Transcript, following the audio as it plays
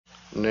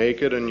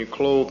naked, and you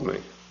clothed me.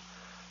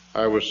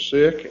 I was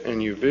sick,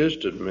 and you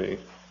visited me.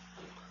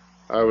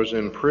 I was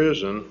in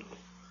prison,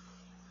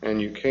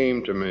 and you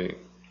came to me.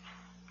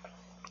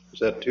 Is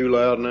that too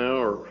loud now,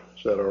 or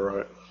is that all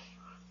right?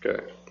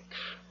 Okay.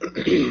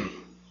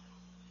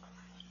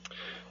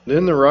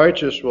 Then the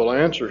righteous will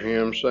answer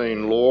him,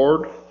 saying,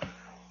 Lord,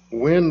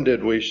 when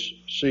did we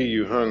see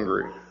you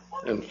hungry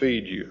and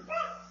feed you,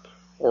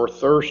 or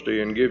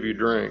thirsty and give you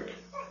drink?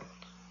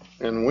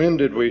 And when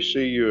did we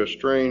see you a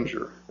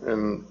stranger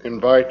and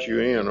invite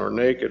you in, or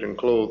naked and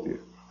clothe you?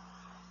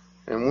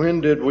 And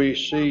when did we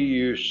see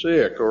you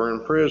sick or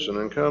in prison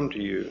and come to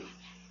you?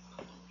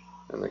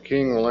 And the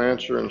king will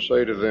answer and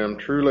say to them,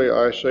 Truly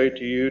I say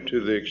to you, to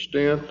the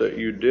extent that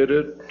you did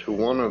it to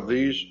one of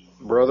these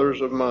brothers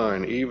of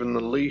mine, even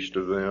the least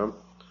of them,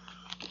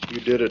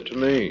 you did it to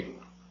me.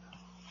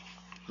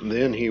 And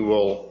then he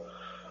will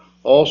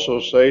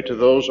also say to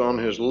those on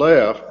his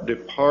left,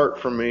 Depart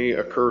from me,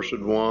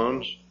 accursed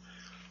ones,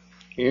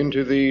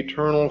 into the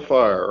eternal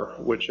fire,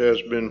 which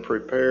has been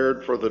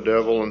prepared for the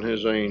devil and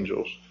his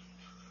angels.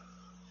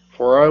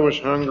 For I was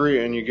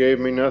hungry, and you gave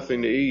me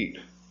nothing to eat.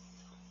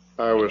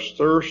 I was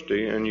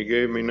thirsty, and you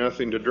gave me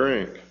nothing to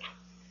drink.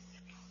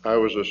 I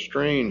was a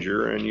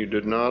stranger, and you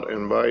did not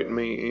invite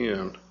me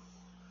in.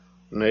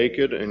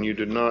 Naked, and you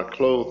did not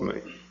clothe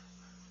me.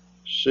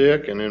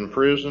 Sick and in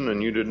prison,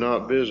 and you did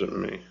not visit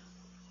me.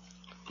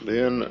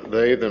 Then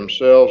they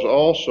themselves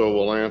also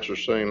will answer,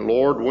 saying,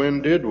 Lord,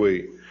 when did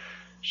we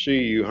see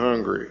you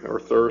hungry, or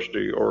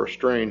thirsty, or a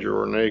stranger,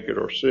 or naked,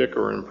 or sick,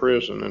 or in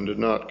prison, and did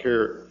not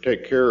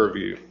take care of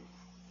you?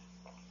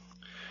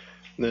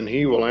 Then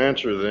he will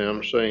answer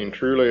them, saying,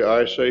 Truly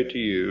I say to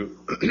you,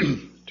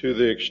 to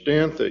the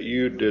extent that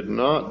you did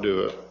not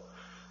do it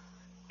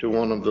to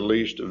one of the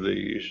least of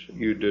these,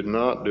 you did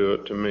not do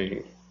it to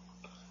me.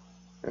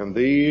 And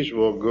these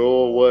will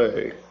go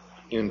away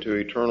into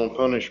eternal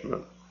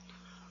punishment,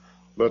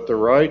 but the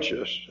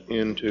righteous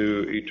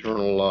into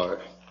eternal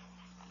life.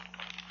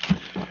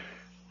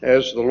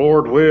 As the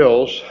Lord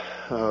wills,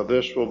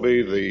 this will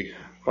be the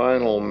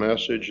final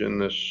message in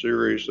this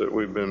series that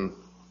we've been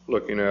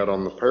looking at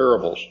on the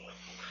parables.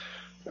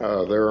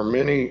 There are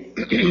many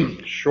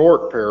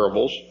short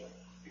parables,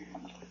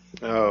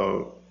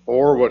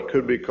 or what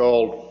could be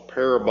called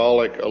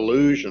parabolic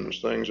allusions,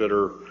 things that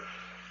are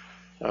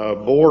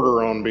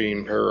border on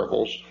being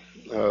parables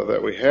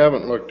that we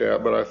haven't looked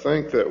at, but I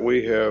think that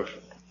we have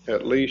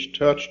at least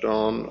touched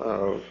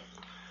on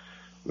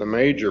the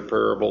major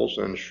parables,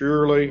 and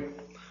surely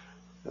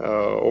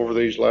over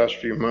these last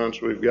few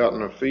months we've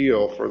gotten a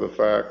feel for the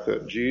fact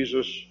that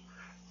Jesus,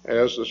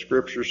 as the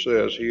scripture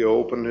says, he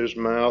opened his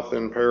mouth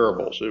in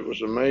parables. It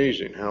was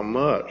amazing how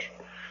much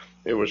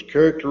it was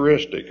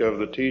characteristic of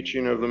the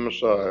teaching of the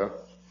Messiah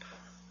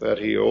that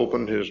he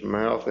opened his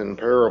mouth in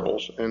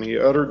parables, and he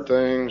uttered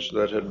things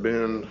that had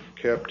been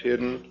kept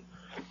hidden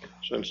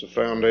since the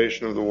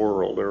foundation of the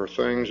world. There are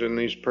things in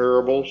these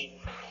parables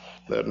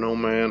that no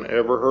man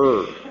ever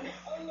heard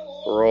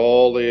for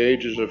all the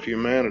ages of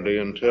humanity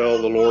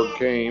until the Lord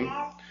came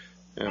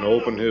and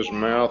opened his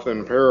mouth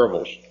in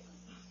parables.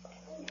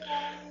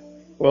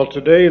 Well,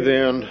 today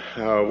then,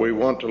 we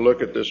want to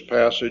look at this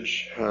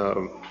passage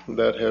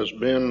that has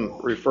been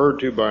referred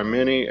to by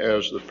many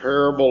as the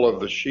parable of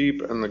the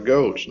sheep and the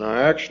goats. Now,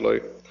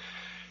 actually,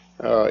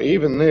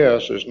 even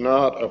this is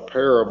not a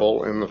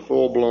parable in the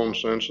full-blown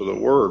sense of the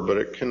word, but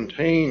it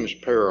contains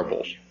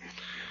parables.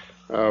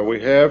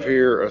 We have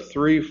here a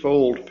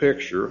threefold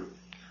picture.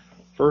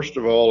 First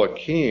of all, a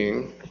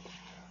king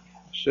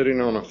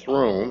sitting on a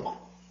throne.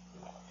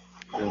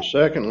 And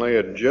secondly,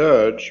 a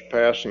judge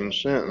passing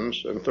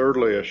sentence. And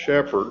thirdly, a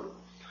shepherd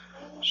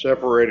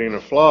separating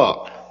a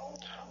flock.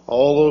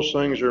 All those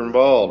things are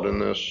involved in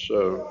this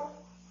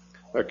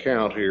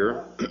account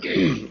here.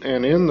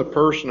 And in the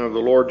person of the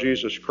Lord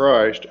Jesus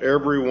Christ,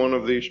 every one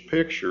of these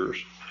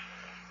pictures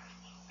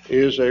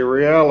is a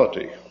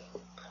reality.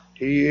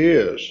 He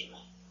is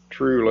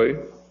truly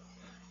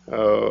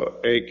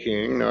a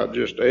king, not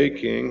just a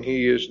king.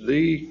 He is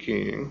the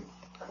King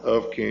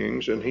of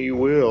kings, and he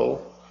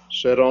will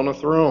sit on a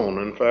throne.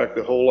 In fact,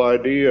 the whole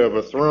idea of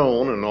a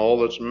throne and all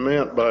that's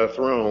meant by a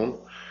throne,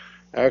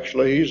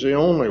 actually, he's the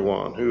only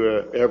one who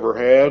ever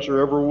has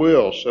or ever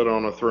will sit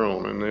on a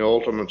throne in the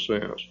ultimate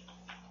sense.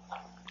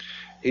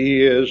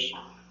 He is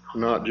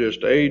not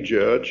just a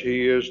judge,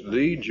 he is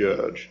the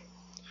judge.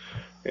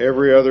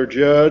 Every other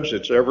judge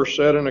that's ever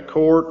sat in a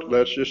court,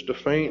 that's just a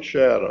faint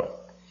shadow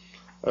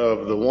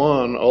of the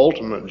one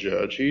ultimate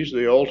judge. He's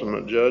the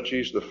ultimate judge,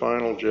 he's the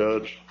final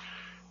judge,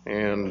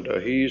 and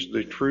he's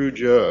the true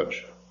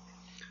judge.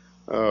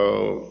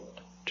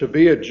 To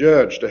be a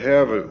judge, to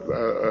have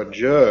a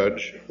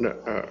judge,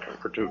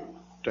 or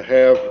to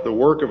have the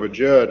work of a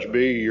judge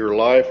be your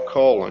life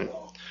calling,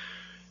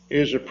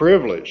 is a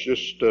privilege.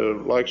 Just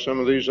like some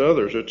of these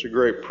others, it's a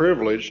great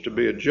privilege to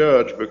be a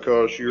judge,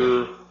 because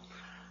you're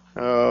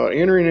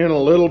entering in a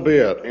little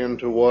bit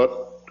into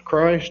what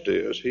Christ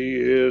is. He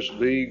is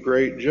the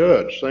great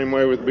judge. Same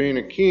way with being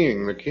a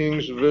king, the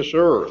kings of this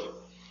earth.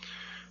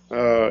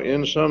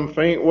 in some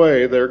faint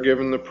way, they're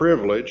given the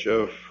privilege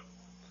of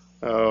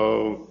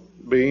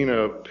being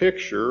a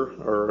picture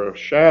or a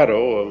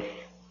shadow of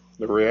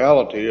the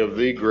reality of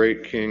the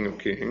great King of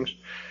Kings.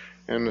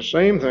 And the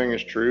same thing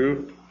is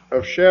true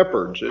of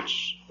shepherds.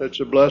 It's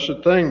a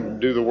blessed thing to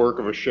do the work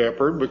of a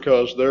shepherd,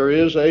 because there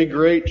is a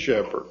great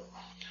shepherd,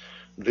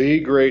 the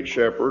great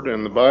shepherd,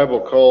 and the Bible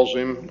calls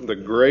him the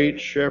great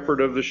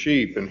shepherd of the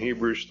sheep in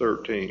Hebrews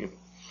 13.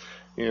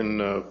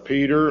 In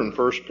Peter, in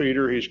 1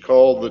 Peter, he's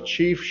called the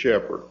chief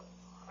shepherd.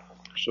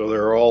 So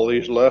there are all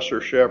these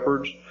lesser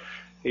shepherds.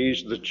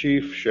 He's the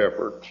chief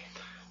shepherd.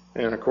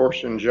 And of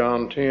course in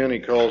John 10 he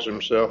calls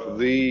himself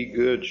the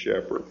good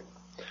shepherd.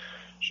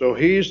 So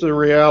he's the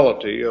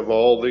reality of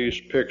all these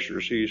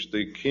pictures. He's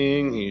the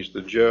king, he's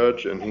the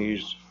judge, and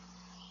he's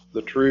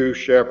the true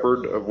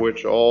shepherd, of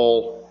which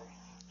all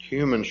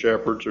human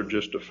shepherds are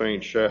just a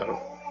faint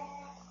shadow.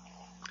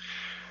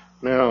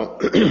 Now,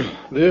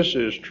 this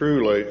is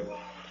truly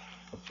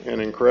an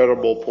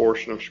incredible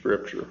portion of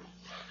Scripture.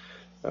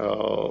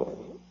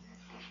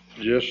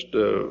 Just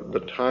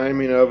the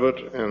timing of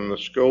it and the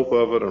scope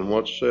of it and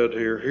what's said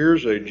here.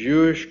 Here's a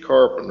Jewish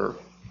carpenter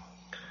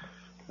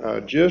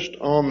just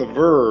on the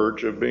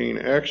verge of being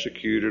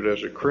executed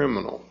as a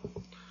criminal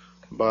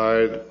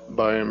by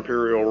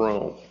Imperial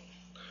Rome.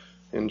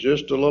 In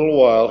just a little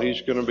while,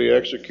 he's going to be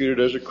executed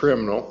as a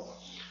criminal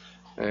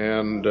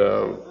and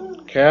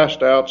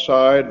cast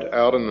outside,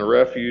 out in the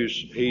refuse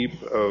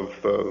heap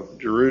of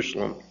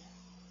Jerusalem.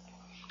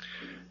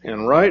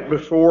 And right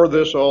before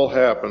this all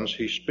happens,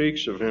 he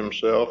speaks of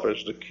himself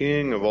as the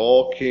King of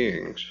all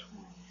kings,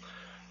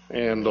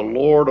 and the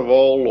Lord of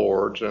all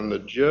lords, and the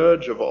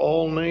Judge of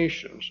all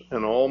nations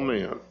and all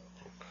men.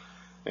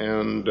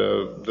 And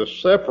the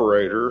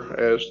separator,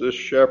 as this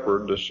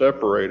shepherd, the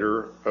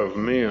separator of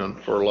men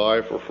for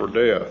life or for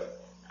death.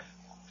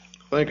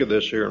 Think of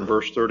this here in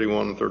verse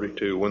 31 and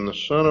 32. When the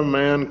Son of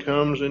Man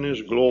comes in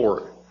his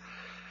glory,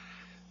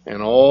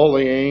 and all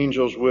the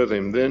angels with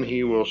him, then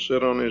he will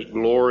sit on his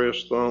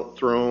glorious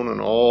throne,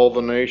 and all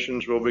the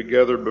nations will be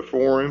gathered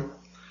before him.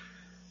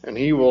 And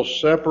he will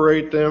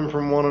separate them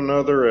from one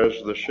another as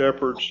the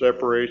shepherd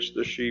separates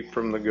the sheep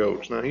from the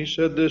goats. Now he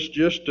said this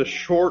just a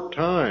short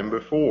time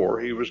before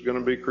he was going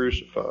to be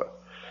crucified.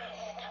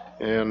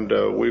 And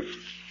we've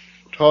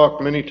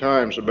talked many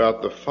times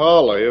about the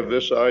folly of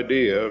this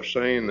idea of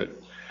saying that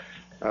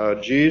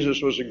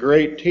Jesus was a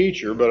great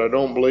teacher, but I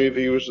don't believe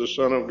he was the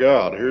Son of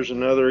God. Here's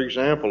another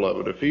example of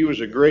it. If he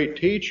was a great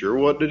teacher,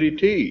 what did he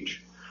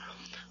teach?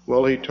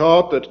 Well, he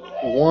taught that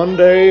one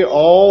day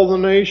all the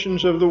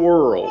nations of the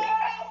world,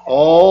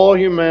 all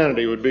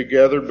humanity would be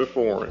gathered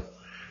before him,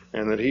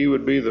 and that he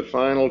would be the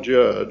final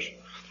judge,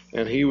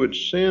 and he would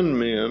send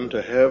men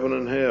to heaven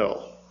and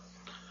hell.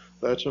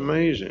 That's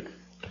amazing.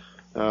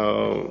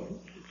 No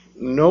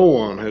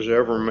one has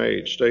ever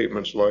made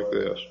statements like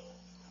this.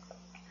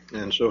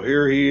 And so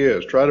here he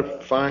is. Try to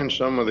find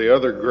some of the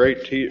other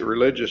great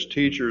religious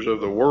teachers of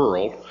the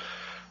world.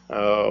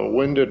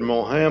 When did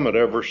Muhammad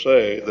ever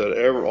say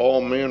that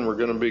all men were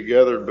going to be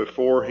gathered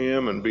before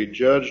him and be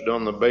judged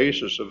on the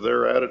basis of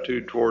their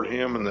attitude toward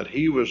him, and that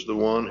he was the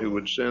one who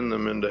would send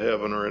them into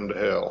heaven or into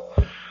hell?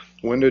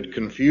 When did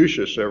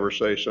Confucius ever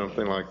say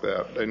something like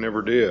that? They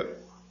never did.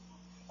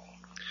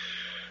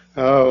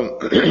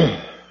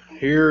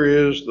 Here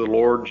is the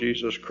Lord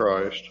Jesus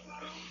Christ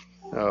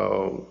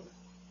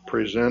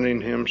presenting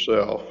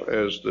himself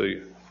as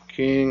the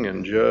King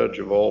and Judge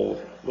of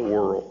all the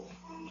world.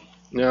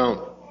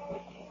 Now,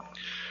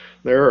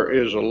 there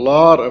is a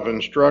lot of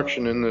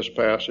instruction in this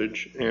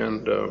passage,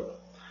 and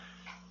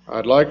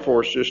I'd like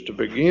for us just to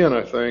begin,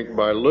 I think,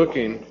 by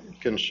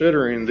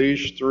considering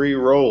these three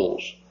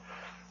roles: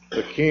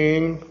 the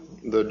king,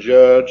 the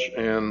judge,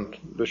 and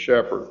the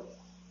shepherd.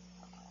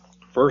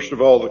 First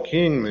of all, the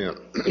king then.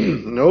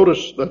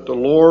 Notice that the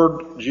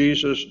Lord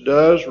Jesus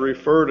does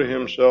refer to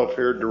himself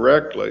here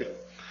directly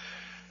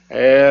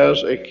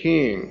as a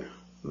king.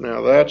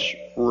 Now that's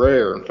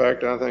rare. In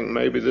fact, I think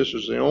maybe this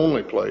is the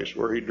only place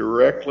where he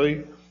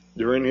directly,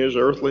 during his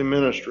earthly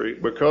ministry,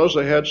 because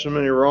they had so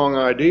many wrong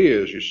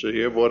ideas, you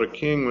see, of what a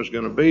king was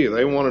going to be,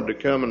 they wanted to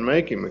come and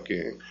make him a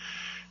king.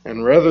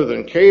 And rather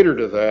than cater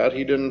to that,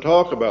 he didn't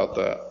talk about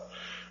that.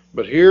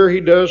 But here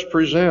he does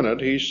present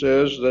it. He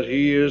says that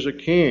he is a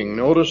king.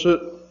 Notice it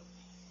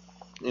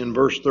in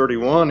verse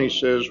 31. He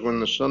says,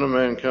 when the Son of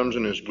Man comes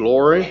in his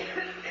glory,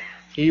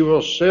 he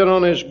will sit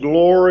on his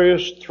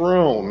glorious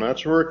throne.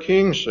 That's where a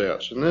king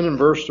sits. And then in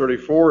verse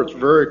 34, it's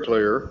very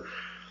clear.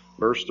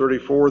 Verse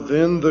 34,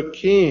 then the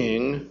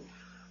king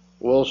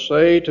will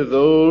say to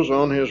those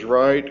on his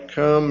right,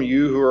 come,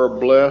 you who are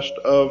blessed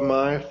of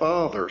my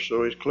Father.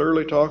 So he's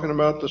clearly talking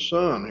about the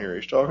Son here.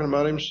 He's talking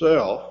about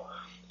himself.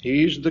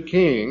 He's the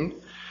king,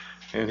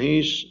 and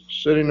he's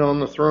sitting on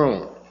the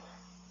throne.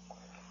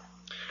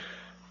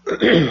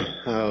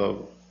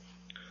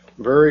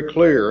 Very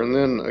clear. And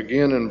then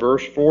again in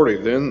verse 40,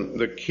 then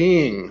the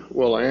king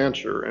will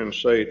answer and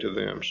say to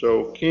them.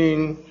 So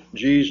King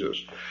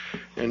Jesus.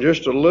 And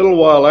just a little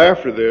while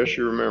after this,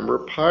 you remember,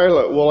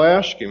 Pilate will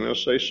ask him. He'll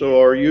say,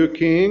 so are you a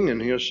king?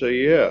 And he'll say,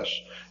 yes.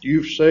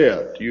 you've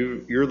said.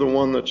 You're the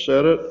one that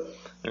said it,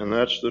 and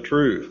that's the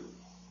truth.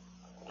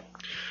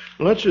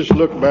 Let's just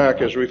look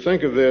back as we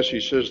think of this.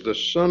 He says, the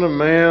Son of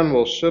Man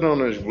will sit on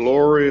his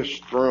glorious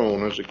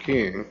throne as a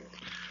king.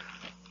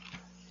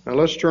 Now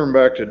let's turn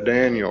back to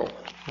Daniel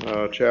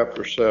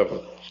chapter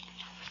 7.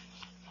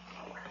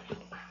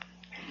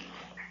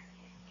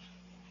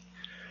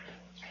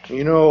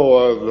 You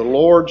know, the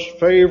Lord's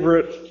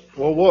favorite,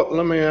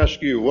 let me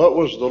ask you, what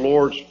was the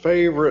Lord's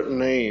favorite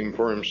name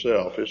for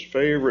himself, his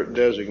favorite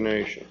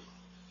designation?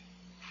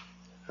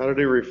 How did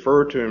he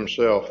refer to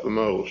himself the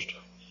most?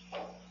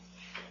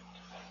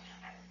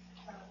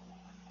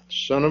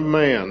 Son of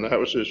Man, that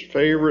was his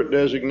favorite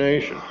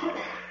designation.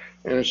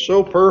 And it's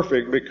so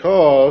perfect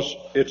because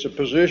it's a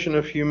position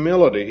of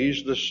humility.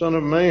 He's the Son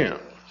of Man.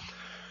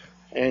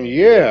 And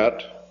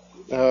yet,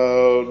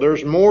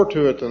 there's more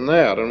to it than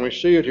that, and we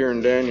see it here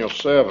in Daniel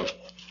 7.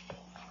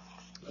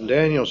 In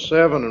Daniel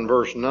 7 and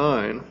verse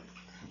 9,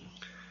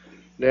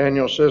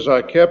 Daniel says,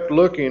 I kept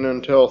looking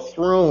until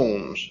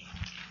thrones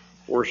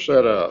were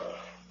set up,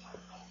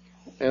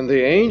 and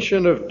the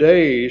Ancient of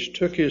Days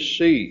took his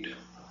seat.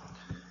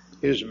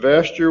 His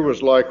vesture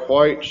was like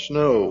white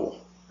snow,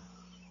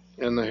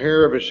 and the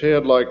hair of his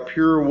head like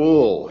pure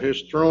wool.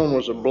 His throne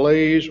was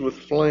ablaze with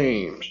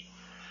flames.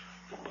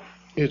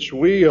 Its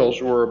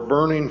wheels were a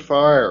burning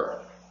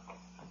fire.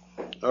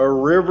 A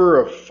river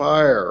of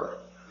fire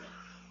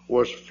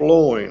was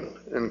flowing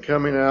and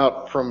coming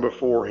out from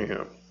before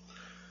him.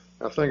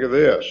 Now think of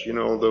this,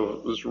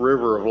 this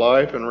river of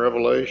life in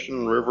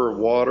Revelation, river of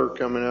water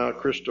coming out,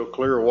 crystal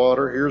clear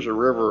water. Here's a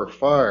river of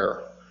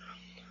fire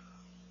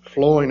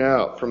flowing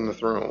out from the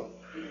throne.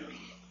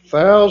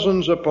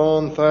 Thousands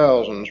upon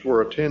thousands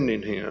were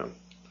attending him,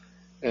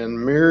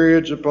 and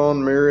myriads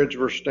upon myriads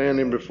were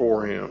standing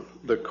before him.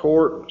 The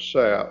court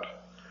sat,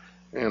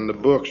 and the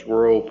books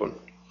were open.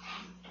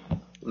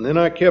 And then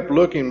I kept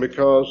looking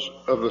because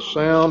of the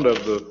sound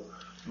of the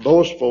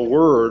boastful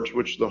words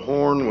which the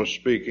horn was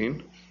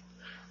speaking,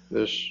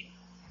 this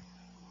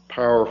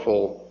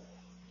powerful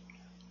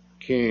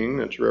king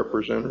that's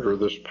represented, or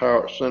this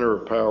center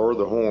of power,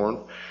 the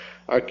horn.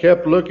 I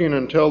kept looking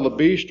until the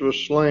beast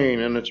was slain,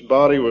 and its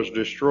body was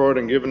destroyed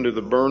and given to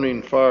the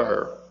burning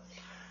fire.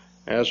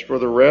 As for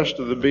the rest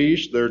of the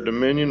beasts, their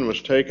dominion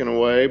was taken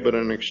away, but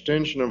an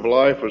extension of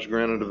life was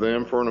granted to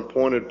them for an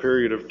appointed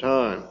period of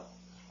time.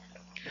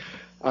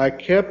 I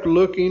kept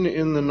looking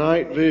in the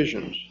night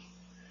visions,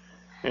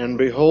 and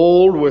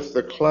behold, with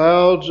the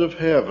clouds of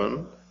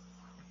heaven,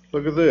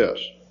 look at this,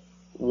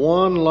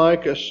 one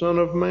like a son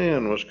of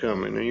man was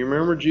coming. And you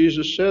remember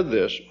Jesus said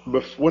this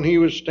when he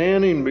was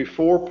standing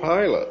before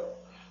Pilate,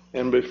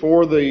 and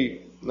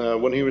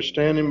when he was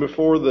standing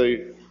before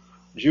the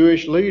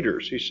Jewish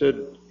leaders. He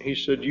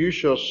said, you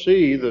shall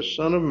see the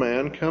Son of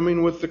Man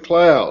coming with the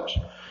clouds.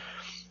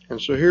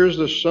 And so here's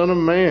the Son of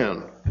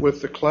Man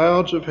with the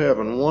clouds of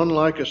heaven. One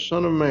like a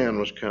Son of Man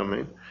was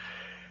coming.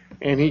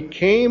 And he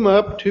came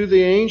up to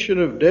the Ancient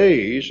of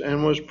Days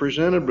and was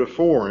presented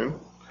before him.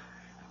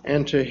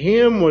 And to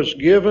him was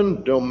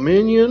given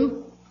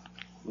dominion,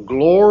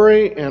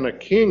 glory, and a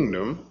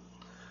kingdom,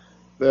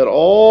 that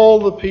all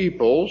the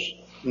peoples,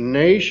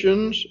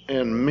 nations,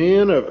 and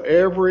men of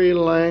every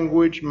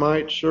language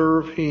might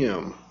serve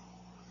him.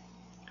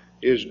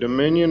 His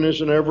dominion is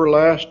an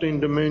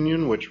everlasting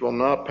dominion which will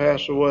not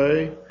pass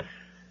away,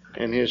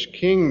 and his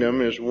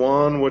kingdom is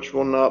one which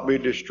will not be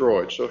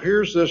destroyed. So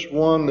here's this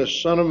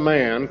Son of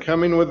Man,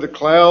 coming with the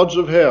clouds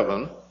of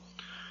heaven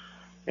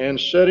and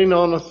sitting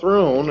on a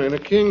throne in a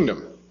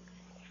kingdom.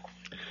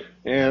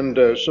 And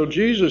so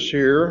Jesus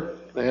here,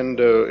 and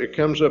it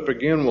comes up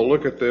again, we'll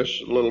look at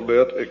this a little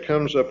bit, it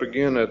comes up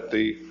again at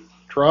the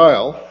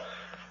trial.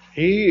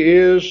 He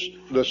is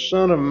the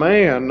Son of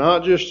Man,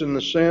 not just in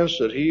the sense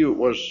that he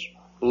was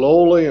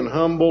lowly and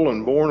humble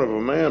and born of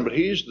a man, but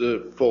he's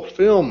the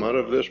fulfillment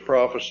of this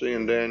prophecy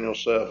in Daniel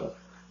 7.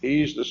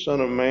 He's the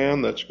Son of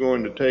Man that's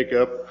going to take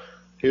up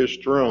his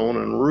throne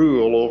and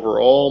rule over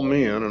all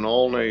men and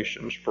all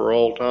nations for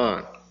all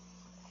time.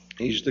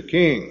 He's the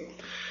king.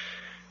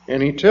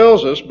 And he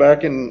tells us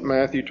back in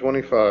Matthew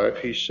 25,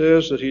 he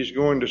says that he's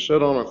going to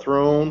sit on a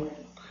throne,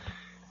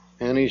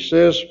 and he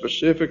says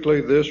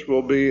specifically this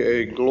will be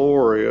a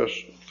glorious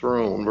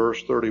throne.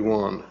 Verse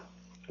 31,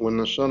 when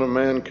the Son of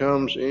Man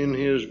comes in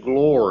his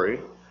glory,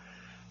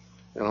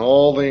 and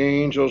all the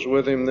angels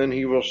with him, then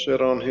he will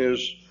sit on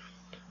his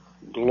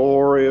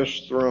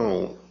glorious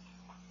throne.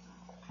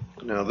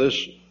 Now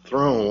this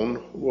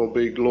throne will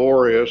be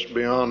glorious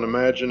beyond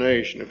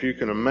imagination. If you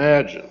can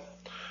imagine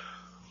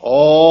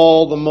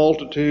all the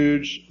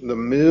multitudes, the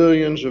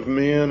millions of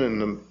men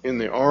in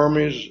the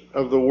armies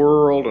of the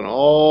world, and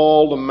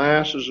all the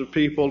masses of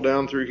people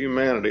down through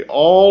humanity,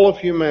 all of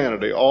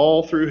humanity,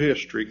 all through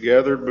history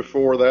gathered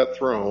before that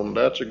throne,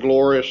 that's a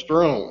glorious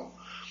throne.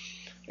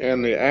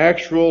 And the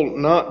actual,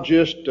 not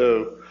just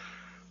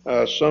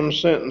some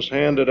sentence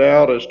handed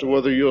out as to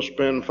whether you'll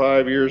spend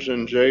 5 years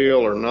in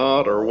jail or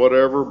not or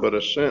whatever, but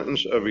a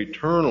sentence of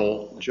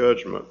eternal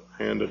judgment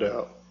handed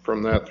out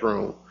from that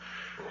throne.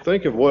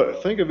 think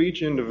of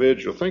each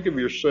individual. Think of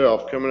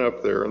yourself coming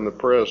up there in the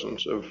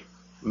presence of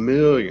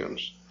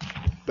millions.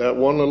 That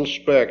one little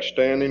speck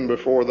standing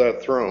before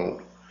that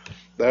throne.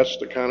 That's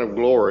the kind of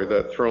glory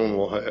that throne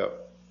will have.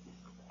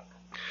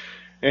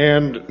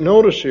 And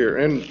notice here,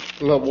 and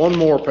one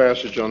more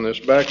passage on this.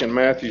 Back in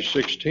Matthew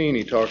 16,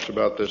 he talks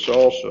about this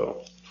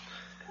also.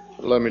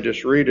 Let me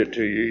just read it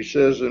to you. He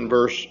says in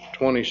verse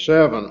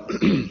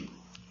 27,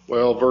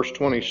 verse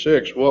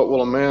 26, what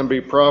will a man be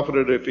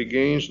profited if he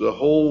gains the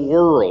whole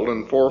world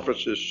and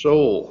forfeits his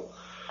soul?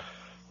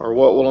 Or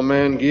what will a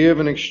man give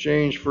in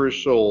exchange for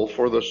his soul?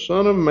 For the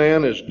Son of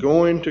Man is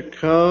going to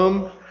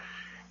come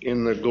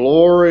in the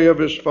glory of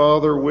his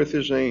Father with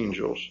his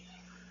angels,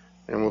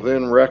 and will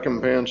then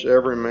recompense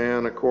every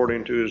man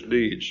according to his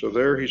deeds. So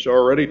there he's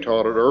already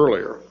taught it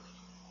earlier.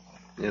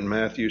 In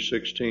Matthew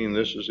 16,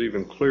 this is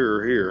even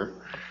clearer here.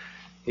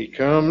 He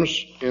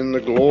comes in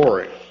the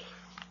glory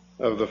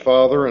of the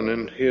Father and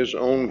in his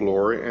own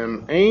glory,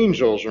 and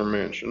angels are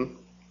mentioned.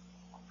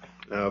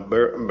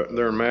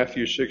 They're in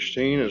Matthew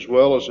 16 as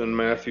well as in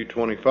Matthew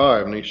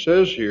 25. And he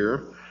says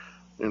here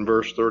in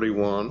verse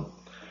 31,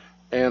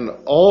 and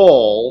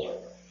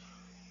all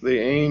the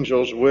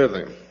angels with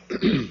him.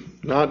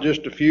 Not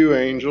just a few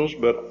angels,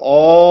 but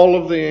all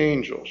of the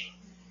angels.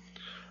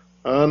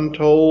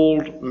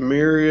 Untold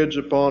myriads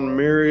upon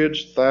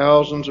myriads,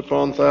 thousands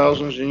upon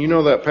thousands. And you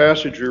know that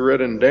passage we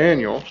read in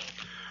Daniel,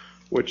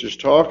 which is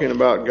talking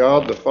about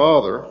God the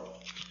Father.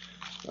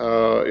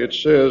 It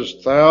says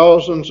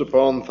thousands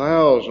upon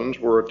thousands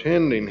were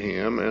attending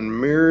him,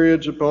 and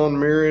myriads upon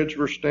myriads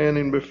were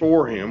standing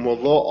before him. Well,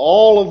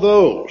 all of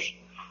those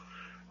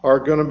are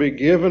going to be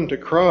given to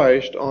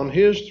Christ on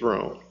his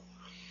throne.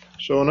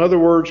 So in other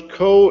words,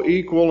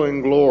 co-equal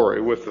in glory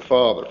with the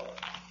Father.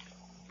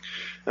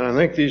 And I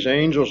think these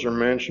angels are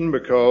mentioned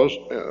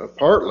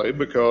partly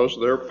because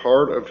they're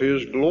part of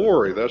his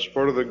glory. That's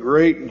part of the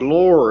great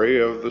glory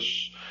of the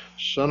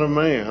Son of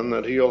Man,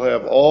 that he'll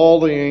have all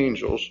the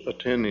angels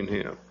attending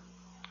him.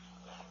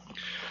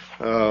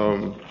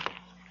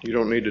 You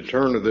don't need to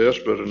turn to this,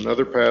 but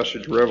another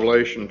passage,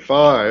 Revelation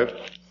 5,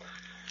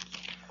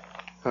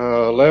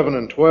 11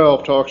 and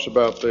 12 talks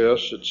about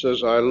this. It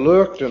says, I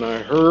looked and I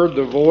heard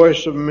the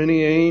voice of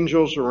many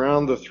angels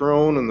around the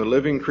throne and the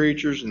living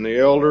creatures and the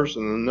elders,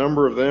 and the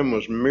number of them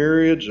was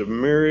myriads of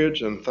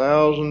myriads and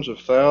thousands of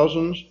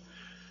thousands,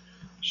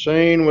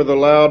 saying with a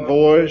loud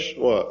voice,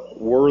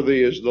 what?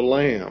 Worthy is the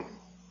Lamb.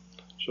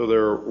 So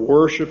they're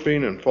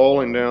worshiping and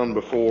falling down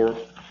before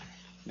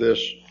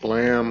this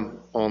Lamb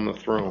on the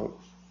throne.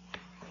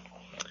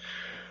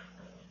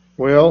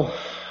 Well,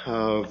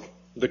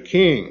 the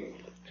King.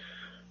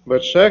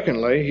 But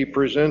secondly, he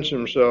presents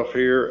himself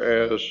here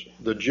as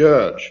the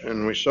judge.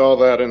 And we saw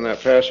that in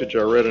that passage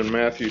I read in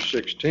Matthew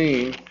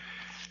 16.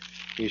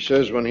 He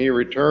says when he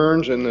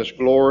returns in this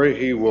glory,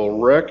 he will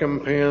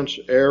recompense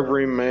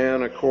every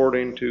man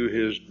according to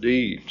his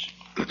deeds.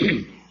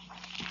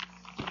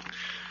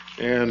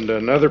 And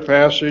another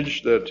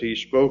passage that he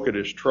spoke at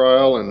his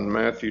trial in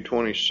Matthew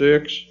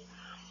 26,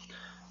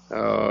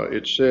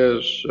 it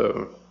says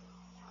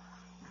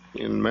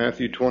in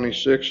Matthew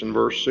 26 and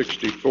verse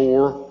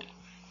 64,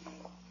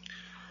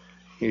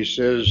 he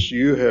says,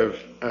 you have,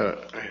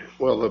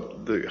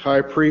 the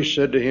high priest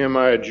said to him,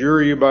 I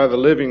adjure you by the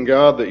living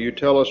God that you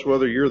tell us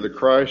whether you're the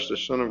Christ, the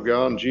Son of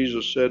God. And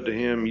Jesus said to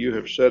him, you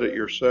have said it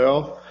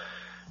yourself.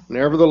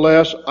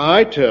 Nevertheless,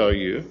 I tell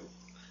you,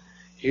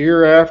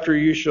 hereafter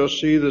you shall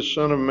see the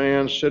Son of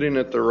Man sitting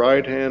at the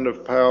right hand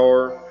of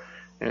power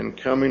and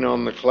coming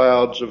on the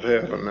clouds of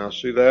heaven. Now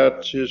see,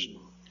 that's his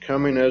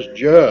coming as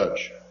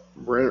judge,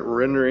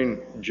 rendering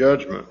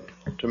judgment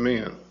to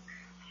men.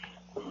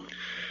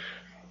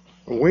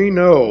 We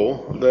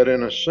know that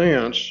in a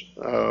sense,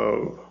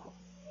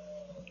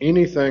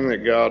 anything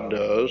that God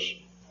does,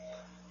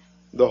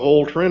 the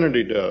whole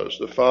Trinity does.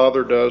 The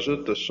Father does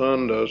it, the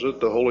Son does it,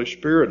 the Holy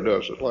Spirit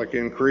does it, like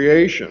in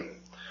creation.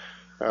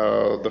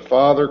 The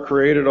Father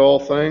created all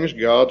things.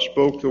 God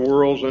spoke the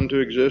worlds into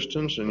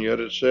existence, and yet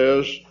it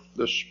says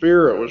the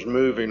Spirit was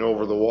moving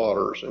over the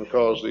waters and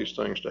caused these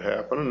things to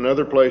happen. In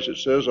another place it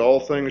says all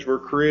things were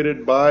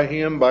created by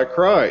Him, by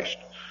Christ.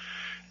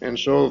 And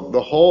so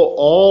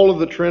all of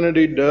the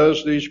Trinity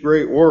does these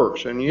great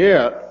works. And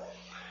yet,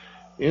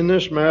 in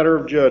this matter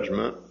of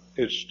judgment,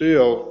 it's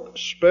still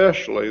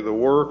especially the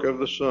work of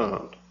the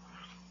Son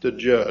to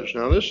judge.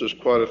 Now this is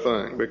quite a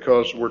thing,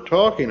 because we're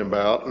talking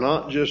about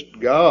not just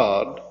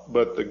God,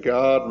 but the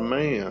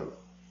God-man,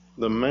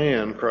 the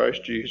man,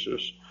 Christ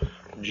Jesus,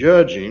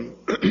 judging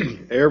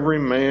every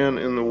man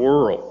in the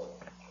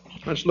world.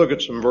 Let's look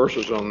at some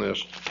verses on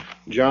this.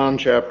 John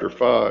chapter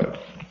 5.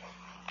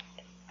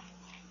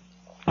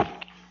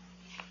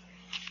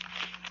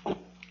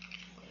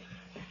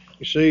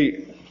 You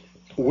see,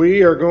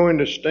 we are going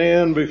to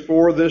stand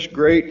before this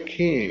great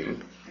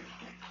King,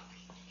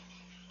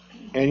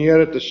 and yet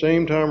at the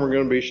same time we're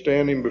going to be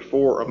standing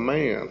before a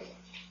man,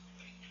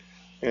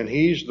 and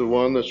he's the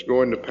one that's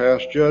going to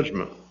pass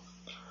judgment.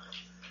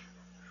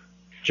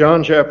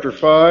 John chapter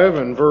 5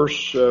 and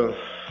verse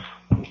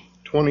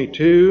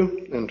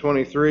 22 and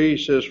 23,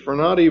 he says, "For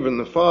not even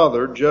the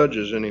Father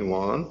judges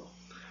anyone,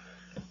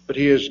 but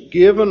he has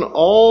given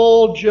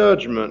all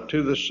judgment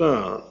to the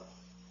Son,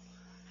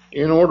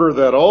 in order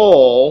that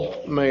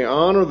all may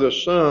honor the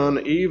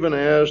Son even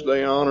as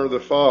they honor the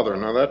Father."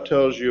 Now that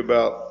tells you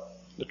about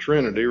the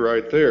Trinity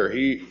right there.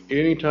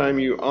 Anytime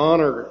you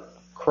honor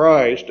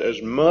Christ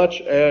as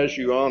much as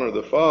you honor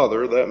the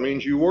Father, that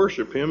means you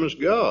worship him as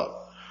God.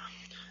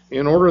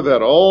 In order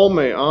that all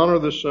may honor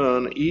the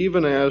Son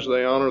even as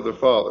they honor the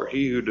Father.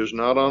 He who does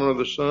not honor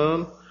the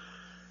Son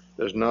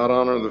does not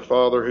honor the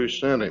Father who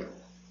sent him.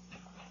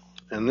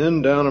 And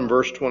then down in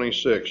verse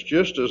 26,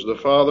 "Just as the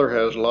Father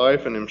has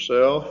life in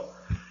himself,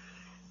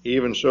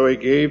 even so he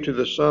gave to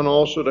the Son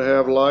also to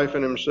have life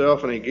in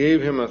himself, and he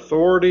gave him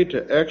authority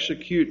to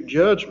execute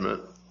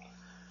judgment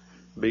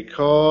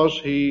because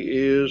he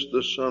is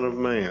the Son of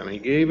Man." He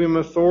gave him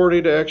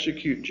authority to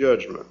execute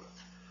judgment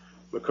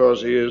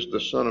because he is the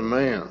Son of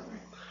Man.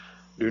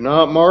 "Do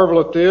not marvel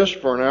at this,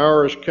 for an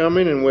hour is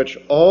coming in which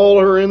all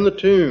who are in the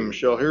tomb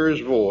shall hear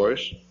his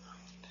voice,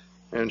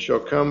 and shall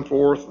come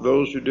forth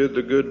those who did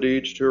the good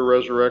deeds to a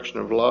resurrection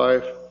of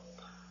life,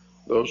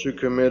 those who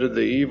committed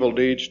the evil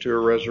deeds to a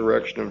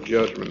resurrection of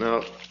judgment."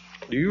 Now,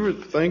 do you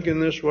think in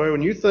this way?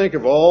 When you think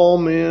of all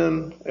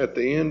men at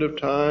the end of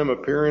time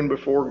appearing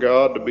before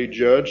God to be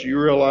judged, you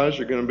realize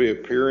they're going to be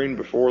appearing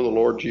before the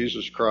Lord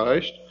Jesus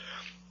Christ.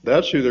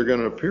 That's who they're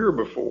going to appear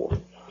before.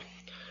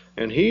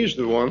 And he's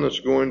the one that's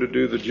going to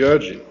do the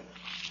judging.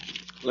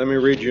 Let me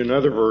read you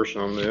another verse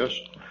on this.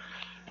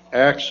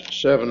 Acts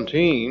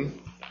 17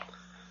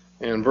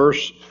 and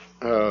verse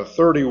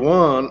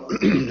 31,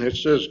 it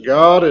says,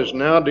 "God is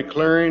now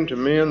declaring to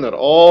men that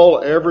all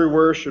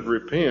everywhere should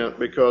repent,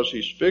 because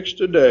he's fixed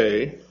a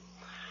day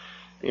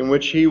in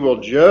which he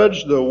will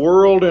judge the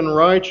world in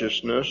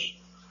righteousness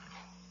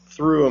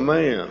through a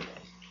man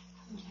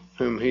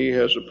whom he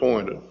has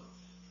appointed,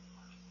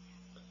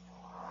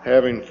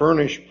 having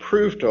furnished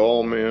proof to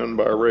all men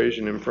by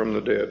raising him from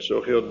the dead."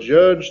 So he'll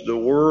judge the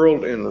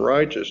world in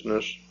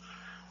righteousness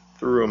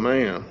through a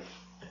man.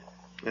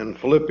 And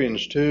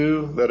Philippians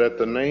 2, that at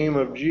the name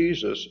of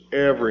Jesus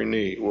every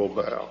knee will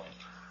bow,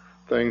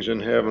 things in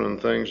heaven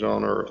and things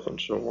on earth and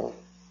so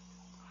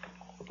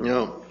on.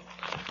 Now,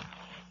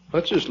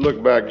 let's just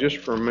look back just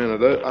for a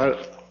minute.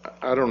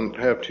 I don't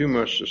have too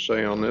much to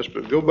say on this,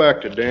 but go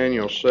back to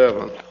Daniel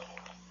 7.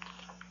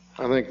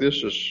 I think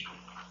this is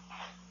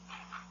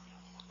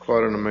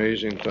quite an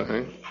amazing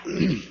thing.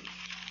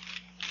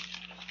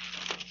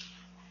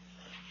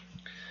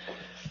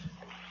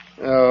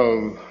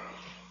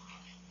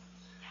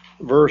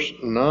 Verse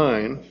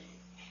 9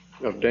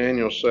 of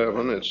Daniel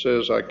 7, it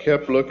says, "I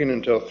kept looking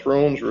until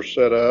thrones were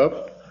set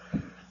up.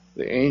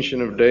 The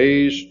Ancient of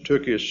Days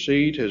took his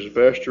seat. His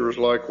vesture was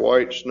like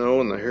white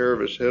snow, and the hair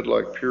of his head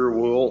like pure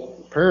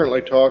wool."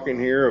 Apparently talking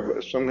here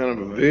of some kind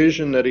of a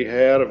vision that he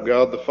had of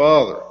God the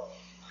Father.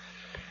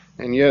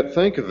 And yet,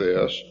 think of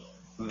this.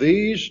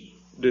 These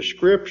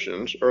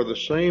descriptions are the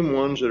same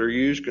ones that are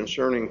used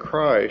concerning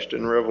Christ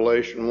in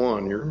Revelation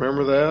 1. You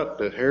remember that?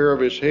 The hair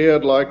of his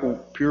head like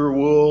pure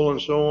wool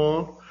and so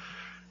on.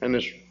 And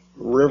this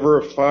river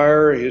of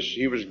fire, his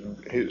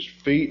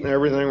feet and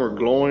everything were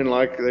glowing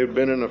like they'd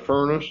been in a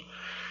furnace.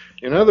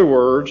 In other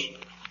words,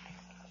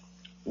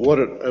 what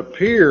it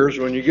appears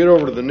when you get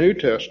over to the New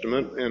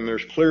Testament, and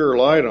there's clearer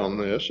light on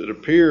this, it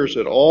appears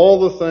that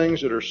all the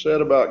things that are said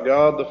about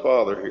God the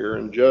Father here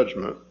in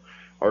judgment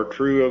are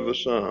true of the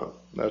Son.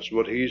 That's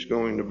what he's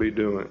going to be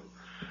doing.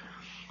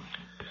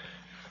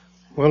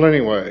 Well,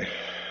 anyway,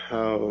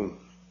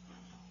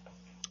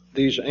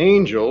 these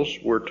angels,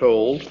 we're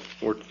told,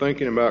 we're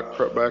thinking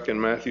about, back in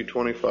Matthew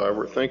 25,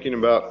 we're thinking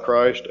about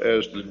Christ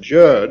as the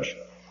judge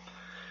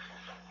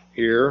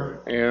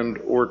here, and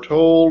we're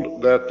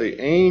told that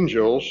the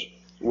angels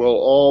will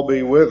all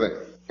be with him.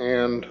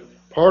 And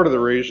part of the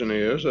reason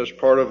is that's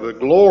part of the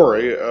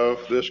glory of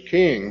this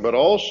king, but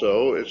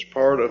also it's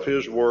part of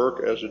his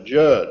work as a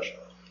judge,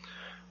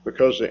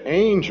 because the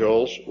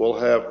angels will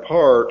have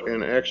part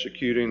in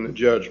executing the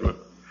judgment.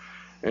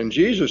 And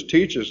Jesus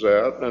teaches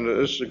that, and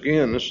this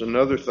is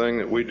another thing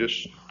that we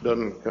just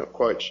doesn't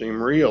quite seem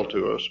real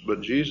to us,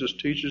 but Jesus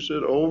teaches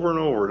it over and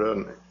over,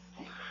 doesn't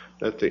he?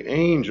 That the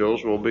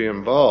angels will be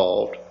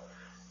involved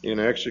in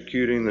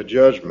executing the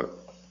judgment.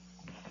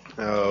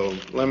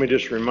 Let me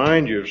just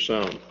remind you of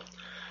some.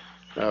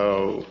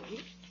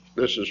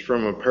 This is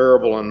from a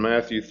parable in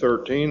Matthew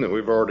 13 that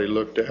we've already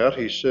looked at.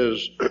 He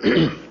says,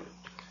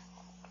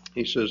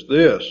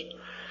 this,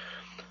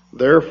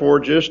 "Therefore,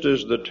 just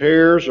as the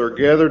tares are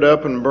gathered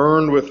up and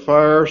burned with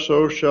fire,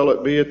 so shall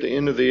it be at the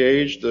end of the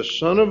age. The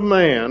Son of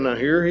Man," now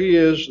here he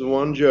is, the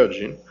one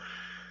judging,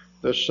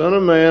 "the Son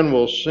of Man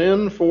will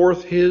send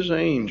forth his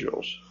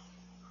angels,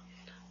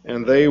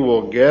 and they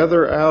will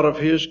gather out of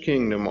his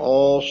kingdom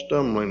all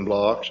stumbling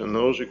blocks and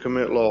those who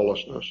commit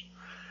lawlessness,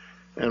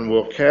 and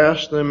will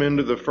cast them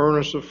into the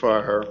furnace of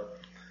fire.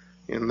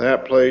 In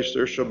that place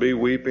there shall be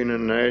weeping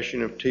and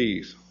gnashing of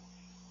teeth."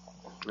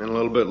 And a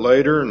little bit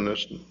later, in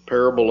this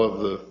parable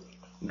of the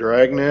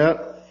dragnet,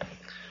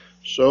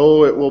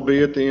 So it will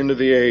be at the end of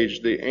the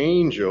age. The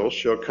angels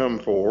shall come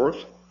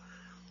forth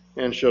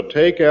and shall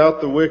take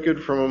out the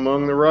wicked from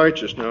among the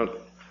righteous. Now,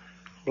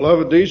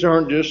 beloved, these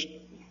aren't just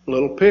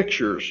little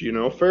pictures,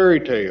 fairy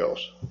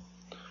tales.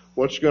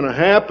 What's going to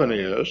happen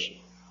is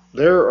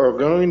there are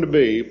going to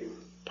be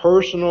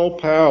personal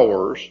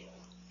powers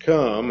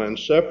come and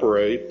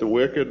separate the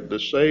wicked, the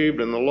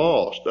saved, and the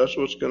lost. That's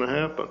what's going to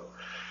happen.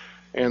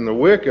 And the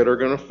wicked are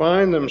going to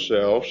find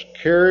themselves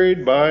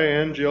carried by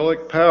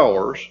angelic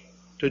powers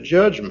to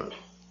judgment.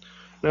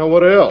 Now,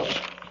 what else?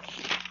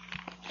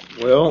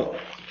 Well,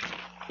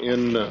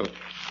 in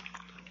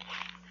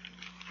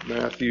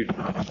Matthew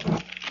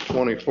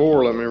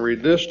 24, let me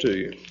read this to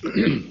you.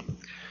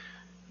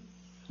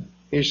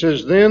 He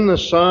says, "Then the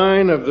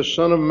sign of the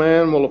Son of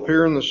Man will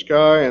appear in the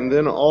sky, and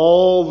then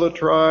all the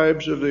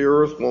tribes of the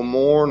earth will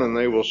mourn, and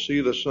they will see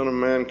the Son of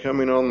Man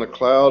coming on the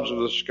clouds of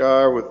the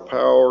sky with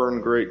power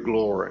and great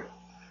glory.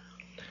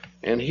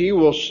 And he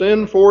will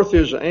send forth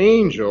his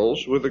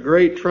angels with a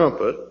great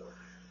trumpet,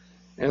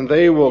 and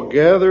they will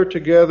gather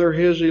together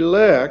his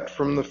elect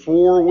from the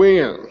four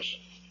winds,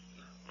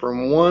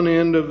 from one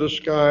end of the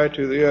sky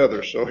to the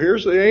other." So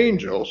here's the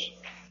angels.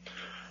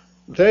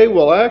 They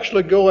will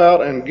actually go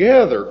out and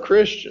gather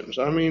Christians.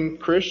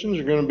 Christians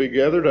are going to be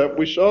gathered up.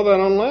 We saw that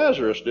on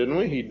Lazarus, didn't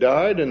we? He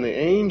died and the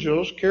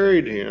angels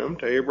carried him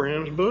to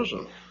Abraham's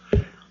bosom.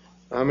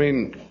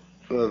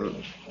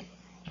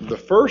 The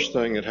first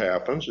thing that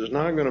happens is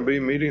not going to be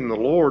meeting the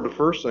Lord. The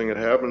first thing that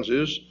happens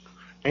is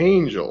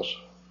angels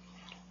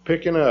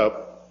picking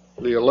up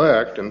the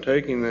elect and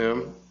taking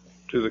them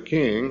to the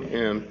king,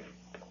 and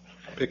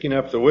picking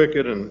up the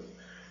wicked and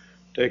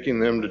taking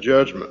them to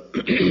judgment.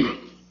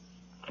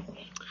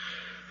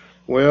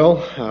 Well,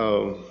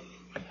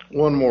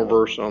 one more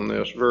verse on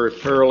this, very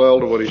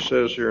parallel to what he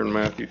says here in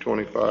Matthew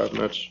 25, and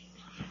that's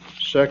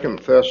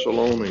 2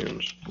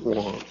 Thessalonians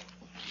 1.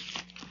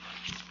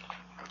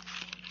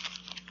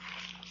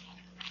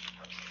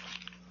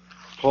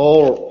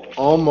 Paul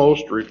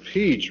almost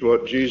repeats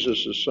what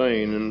Jesus is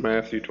saying in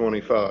Matthew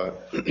 25.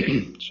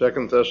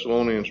 2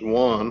 Thessalonians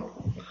 1,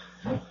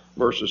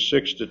 verses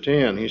 6 to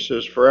 10. He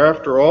says, "For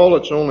after all,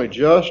 it's only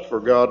just for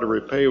God to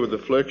repay with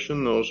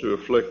affliction those who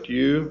afflict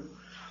you,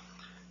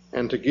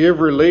 and to give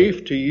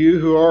relief to you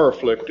who are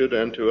afflicted,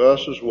 and to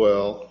us as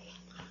well,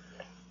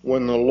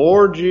 when the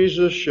Lord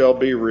Jesus shall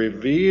be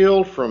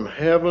revealed from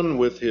heaven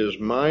with his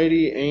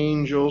mighty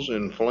angels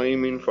in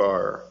flaming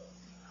fire,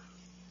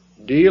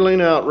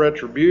 dealing out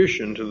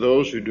retribution to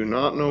those who do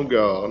not know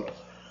God,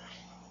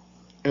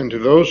 and to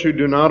those who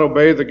do not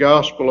obey the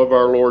gospel of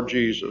our Lord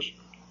Jesus.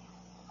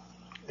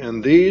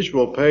 And these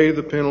will pay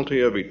the penalty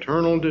of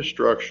eternal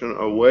destruction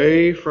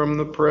away from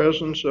the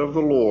presence of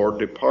the Lord.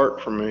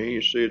 Depart from me."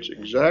 You see, it's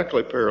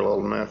exactly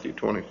parallel to Matthew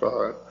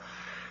 25.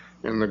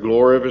 "In the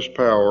glory of his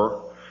power,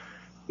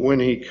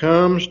 when he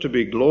comes to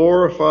be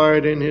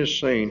glorified in his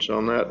saints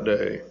on that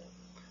day,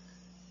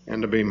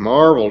 and to be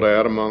marveled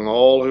at among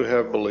all who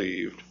have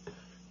believed.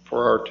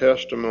 For our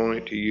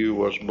testimony to you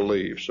was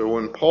believed." So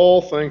when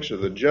Paul thinks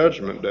of the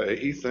judgment day,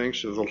 he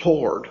thinks of the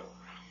Lord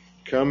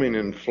coming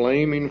in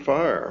flaming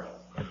fire,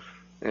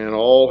 and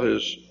all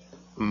his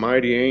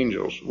mighty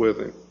angels with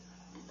him.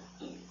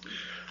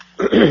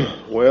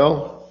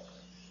 Well,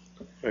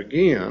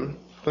 again,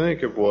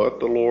 think of what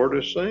the Lord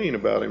is saying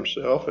about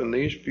himself in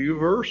these few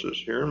verses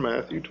here in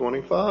Matthew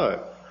 25.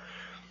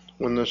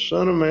 When the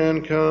Son of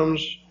Man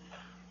comes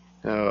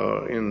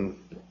in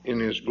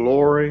his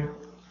glory,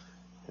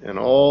 and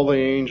all the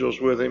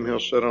angels with him, he'll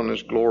sit on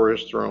his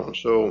glorious throne.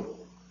 So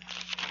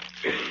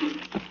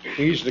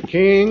he's the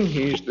king,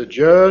 he's the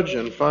judge,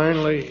 and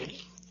finally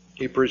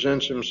he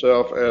presents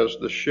himself as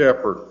the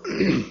shepherd.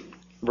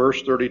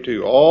 Verse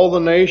 32, "All the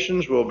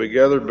nations will be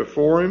gathered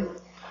before him,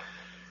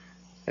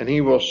 and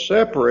he will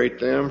separate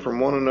them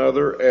from one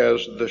another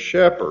as the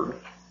shepherd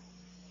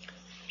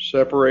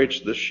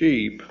separates the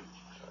sheep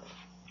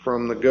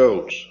from the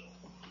goats."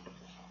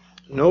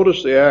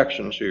 Notice the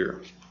actions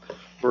here.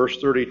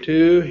 Verse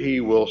 32, he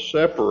will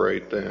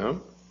separate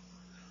them.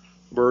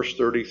 Verse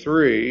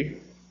 33,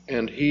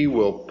 and he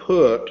will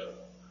put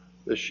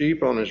the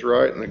sheep on his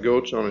right and the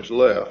goats on his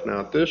left.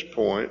 Now at this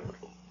point,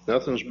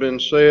 nothing's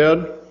been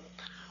said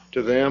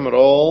to them at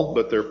all,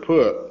 but they're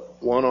put,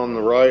 one on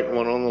the right,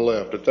 one on the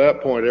left. At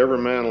that point, every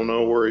man will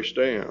know where he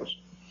stands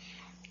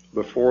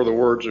before the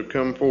words have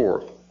come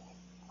forth.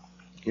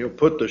 He'll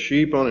put the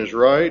sheep on his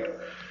right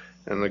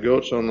and the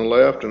goats on the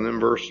left, and then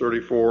verse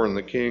 34, and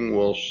the king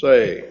will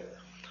say.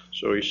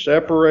 So he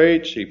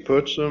separates, he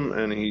puts them,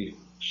 and he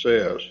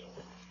says.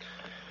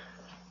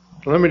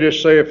 Let me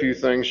just say a few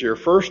things here.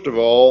 First of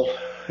all,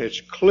 it's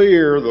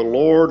clear the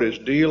Lord is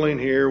dealing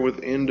here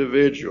with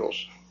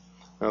individuals.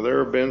 Now,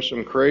 there have been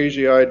some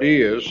crazy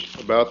ideas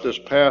about this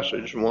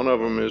passage. One of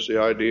them is the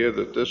idea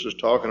that this is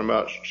talking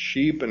about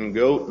sheep and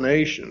goat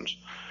nations.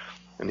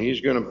 And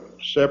he's going to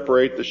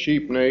separate the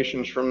sheep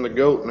nations from the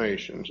goat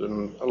nations,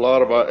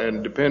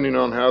 and depending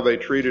on how they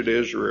treated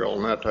Israel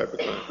and that type of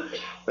thing.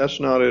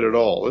 That's not it at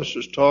all. This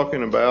is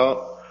talking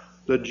about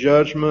the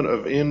judgment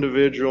of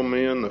individual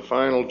men, the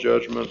final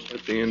judgment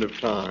at the end of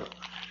time.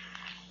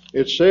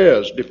 It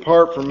says,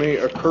 depart from me,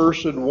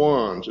 accursed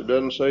ones. It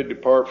doesn't say,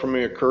 depart from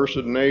me,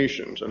 accursed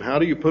nations. And how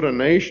do you put a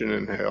nation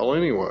in hell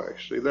anyway?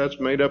 See, that's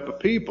made up of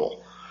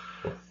people.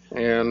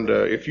 And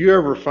if you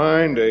ever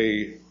find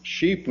a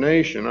sheep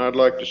nation, I'd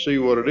like to see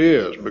what it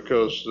is,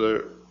 because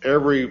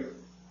every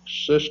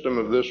system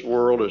of this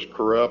world is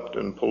corrupt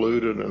and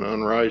polluted and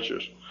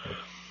unrighteous.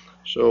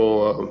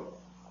 So,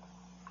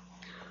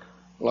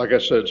 like I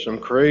said, some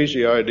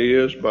crazy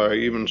ideas by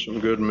even some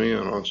good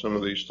men on some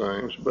of these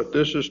things. But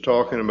this is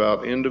talking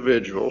about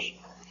individuals,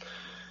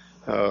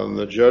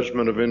 the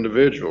judgment of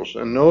individuals.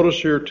 And notice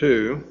here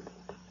too,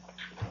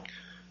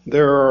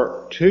 there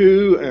are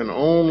two and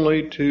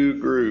only two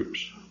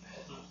groups.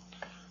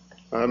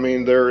 I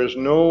mean, there is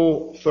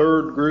no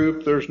third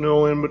group, there's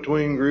no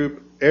in-between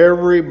group.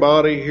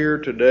 Everybody here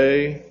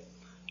today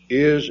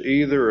is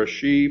either a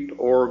sheep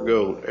or a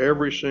goat.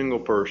 Every single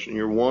person.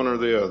 You're one or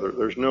the other.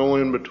 There's no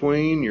in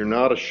between. You're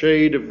not a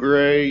shade of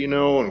gray, and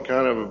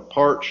kind of a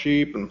part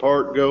sheep and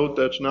part goat.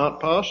 That's not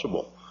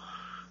possible.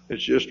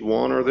 It's just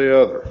one or the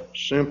other.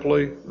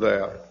 Simply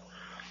that.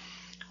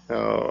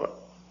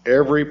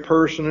 Every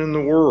person in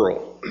the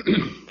world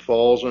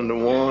falls into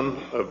one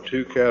of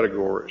two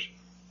categories.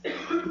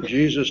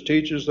 Jesus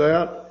teaches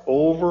that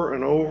over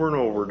and over and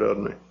over,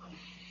 doesn't he?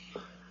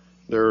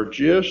 There are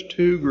just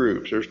two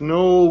groups. There's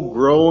no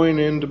growing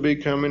into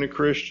becoming a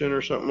Christian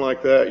or something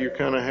like that. You're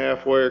kind of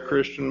halfway a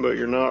Christian, but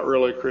you're not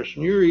really a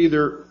Christian. You're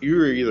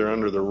either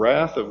under the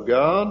wrath of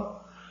God,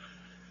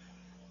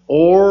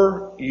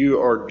 or you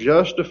are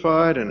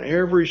justified and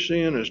every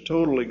sin is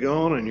totally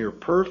gone and you're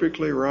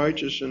perfectly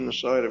righteous in the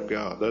sight of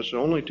God. That's the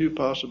only two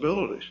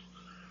possibilities.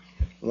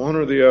 One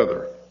or the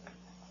other.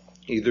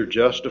 Either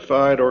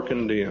justified or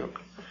condemned.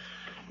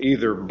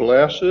 Either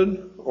blessed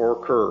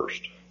or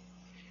cursed.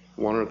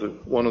 One of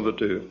the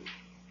two.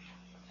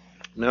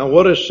 Now,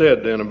 what is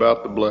said then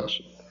about the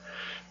blessed?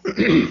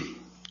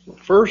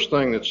 First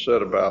thing that's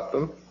said about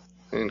them,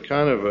 in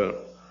kind of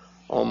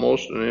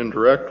almost an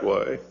indirect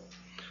way,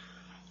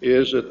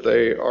 is that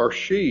they are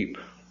sheep.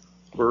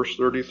 Verse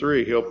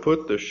 33, he'll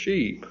put the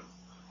sheep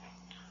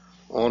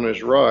on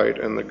his right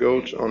and the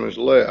goats on his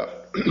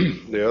left.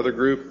 The other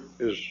group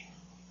is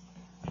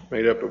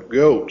made up of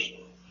goats.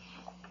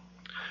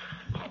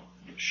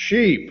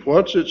 Sheep,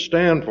 what's it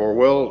stand for?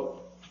 Well,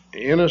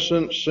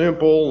 innocent,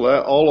 simple,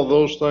 all of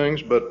those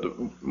things, but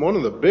one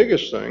of the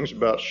biggest things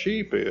about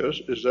sheep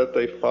is that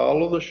they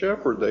follow the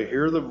shepherd. They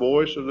hear the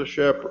voice of the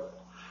shepherd.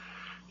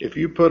 If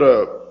you put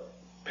a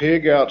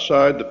pig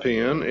outside the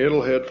pen,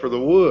 it'll head for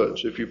the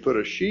woods. If you put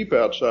a sheep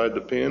outside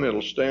the pen,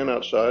 it'll stand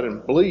outside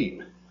and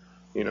bleat,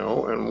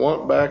 and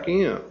want back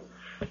in.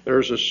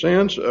 There's a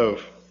sense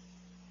of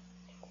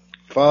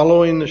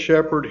following the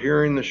shepherd,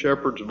 hearing the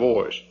shepherd's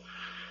voice.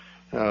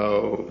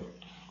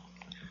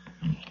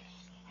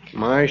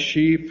 My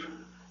sheep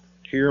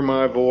hear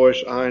my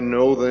voice, I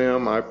know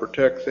them, I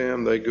protect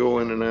them, they go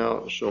in and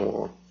out, and so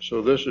on.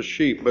 So this is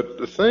sheep. But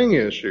the thing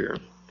is here,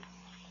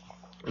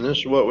 and this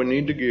is what we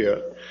need to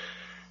get,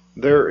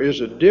 there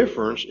is a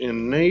difference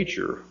in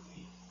nature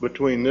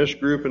between this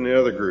group and the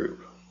other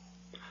group.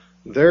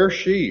 They're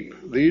sheep,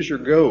 these are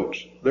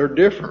goats, they're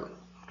different.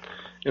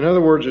 In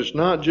other words, it's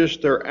not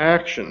just their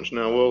actions.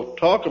 Now, we'll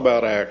talk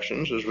about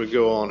actions as we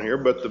go on here,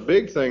 but the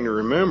big thing to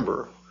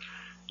remember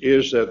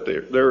is that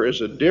there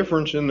is a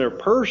difference in their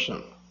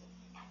person.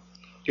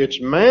 It's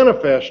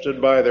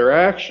manifested by their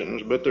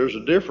actions, but there's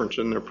a difference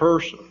in their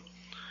person.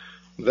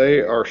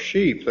 They are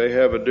sheep. They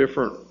have a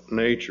different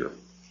nature.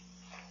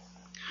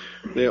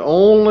 The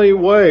only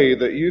way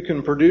that you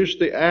can produce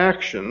the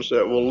actions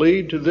that will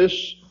lead to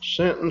this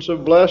sentence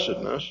of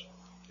blessedness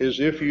is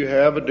if you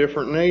have a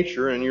different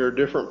nature and you're a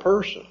different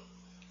person.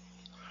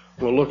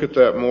 We'll look at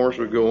that more as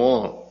we go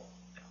on.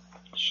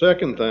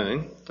 Second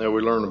thing that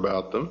we learn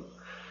about them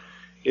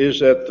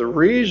is that the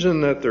reason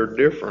that they're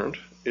different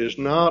is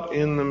not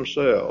in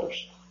themselves,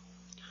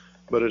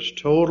 but it's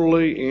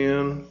totally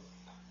in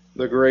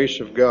the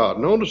grace of God.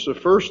 Notice the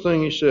first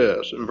thing he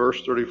says in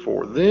verse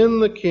 34. Then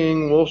the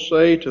king will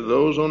say to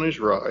those on his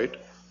right,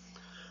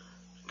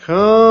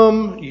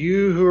 come,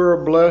 you who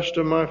are blessed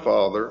of my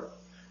Father,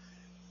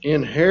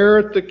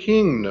 inherit the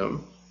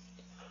kingdom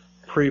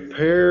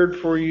prepared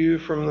for you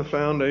from the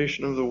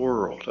foundation of the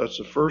world. That's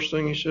the first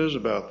thing he says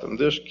about them.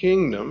 This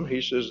kingdom,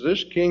 he says,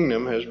 this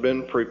kingdom has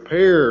been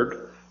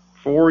prepared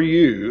for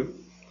you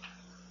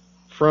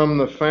from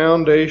the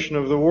foundation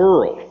of the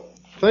world.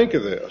 Think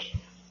of this.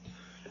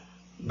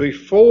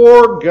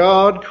 Before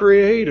God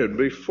created,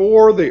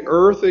 before the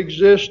earth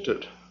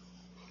existed,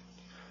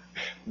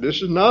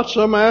 this is not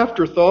some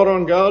afterthought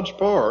on God's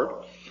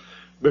part.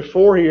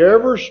 Before he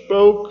ever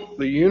spoke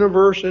the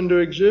universe into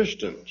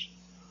existence,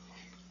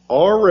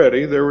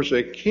 already there was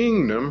a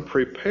kingdom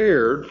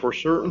prepared for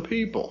certain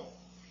people.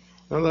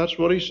 Now that's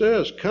what he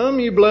says. Come,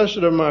 ye blessed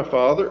of my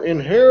Father,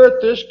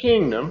 inherit this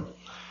kingdom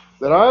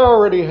that I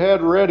already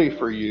had ready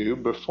for you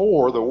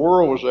before the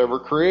world was ever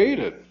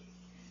created.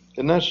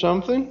 Isn't that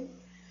something?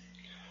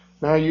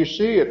 Now you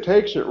see, it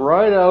takes it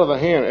right out of the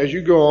hand. As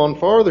you go on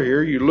farther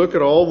here, you look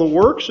at all the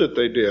works that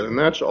they did, and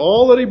that's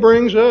all that he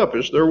brings up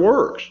is their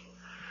works.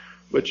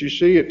 But you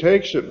see, it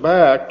takes it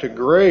back to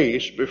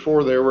grace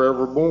before they were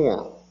ever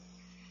born.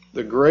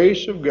 The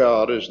grace of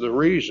God is the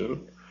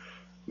reason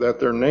that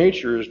their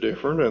nature is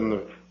different, and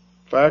the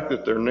fact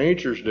that their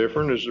nature is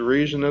different is the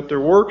reason that their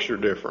works are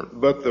different.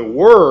 But the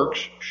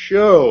works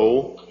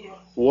show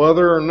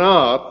whether or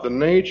not the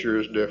nature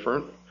is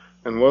different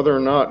and whether or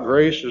not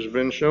grace has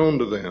been shown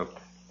to them.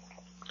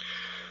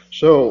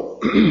 So,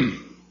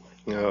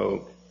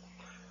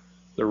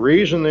 the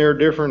reason they are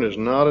different is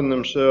not in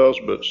themselves,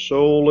 but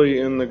solely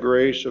in the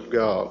grace of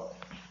God.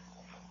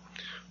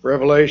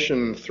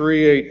 Revelation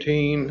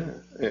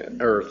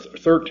 3:18, or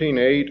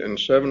 13:8 and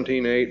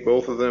 17:8,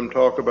 both of them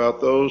talk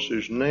about those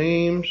whose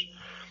names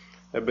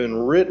have been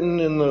written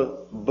in the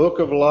book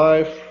of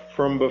life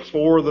from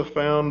before the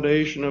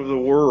foundation of the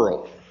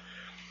world.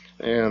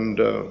 And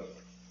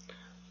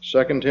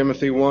 2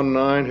 Timothy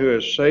 1:9, who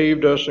has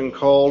saved us and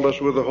called us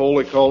with a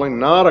holy calling,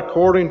 not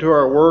according to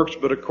our works,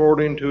 but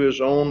according to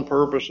his own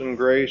purpose and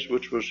grace,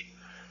 which was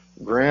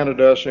granted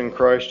us in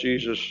Christ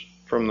Jesus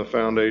from the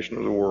foundation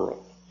of the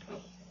world,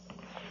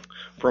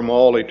 from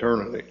all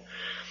eternity.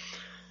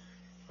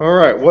 All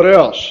right, what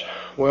else?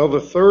 Well,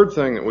 the third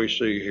thing that we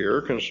see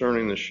here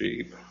concerning the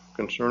sheep,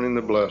 concerning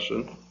the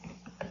blessed,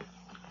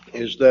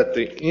 is that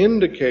the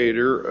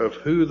indicator of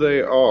who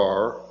they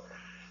are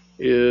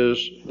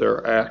is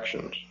their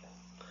actions.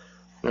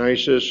 Now he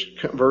says,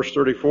 verse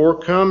 34,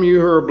 "Come, you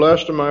who are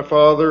blessed of my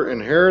Father,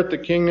 inherit the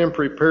kingdom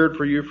prepared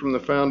for you from the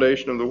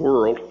foundation of the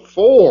world.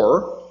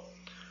 For,"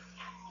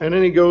 and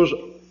then he goes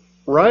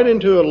right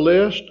into a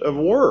list of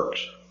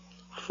works.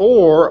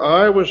 "For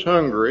I was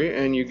hungry,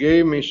 and you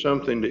gave me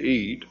something to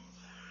eat.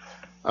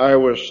 I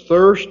was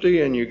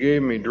thirsty, and you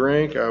gave me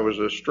drink. I was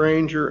a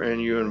stranger,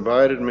 and you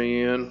invited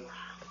me in.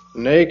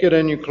 Naked,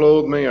 and you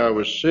clothed me. I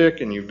was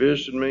sick, and you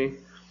visited me.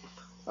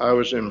 I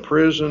was in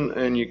prison,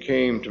 and you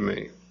came to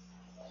me."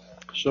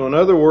 So in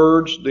other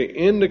words, the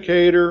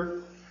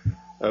indicator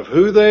of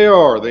who they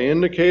are, the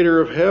indicator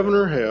of heaven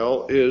or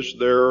hell, is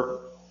their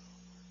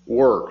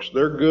works,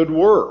 their good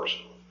works.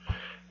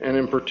 And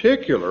in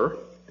particular,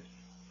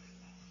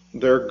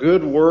 their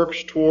good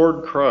works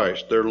toward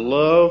Christ, their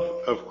love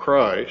of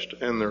Christ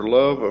and their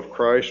love of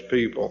Christ's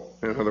people,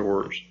 in other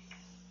words.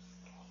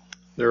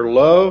 Their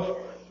love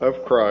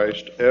of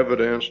Christ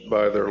evidenced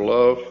by their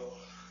love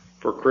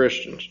for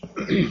Christians.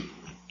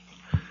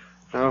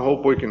 I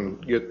hope we can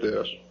get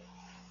this.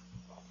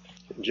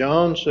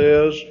 John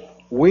says,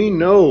 we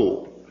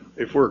know,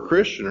 if we're a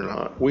Christian or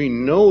not, we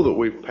know that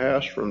we've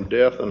passed from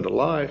death unto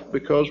life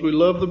because we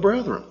love the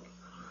brethren.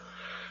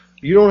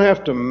 You don't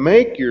have to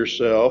make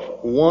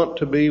yourself want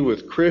to be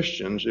with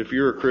Christians if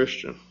you're a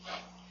Christian.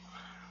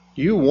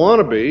 You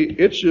want to be,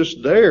 it's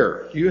just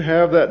there. You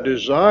have that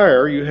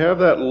desire, you have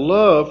that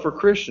love for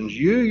Christians.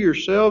 You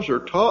yourselves are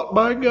taught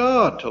by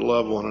God to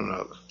love one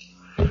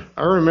another.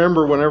 I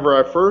remember whenever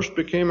I first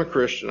became a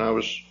Christian, I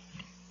was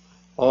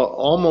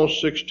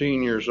almost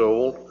 16 years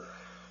old,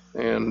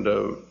 and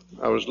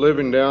I was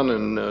living down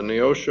in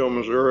Neosho,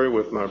 Missouri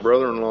with my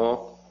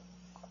brother-in-law,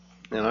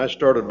 and I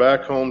started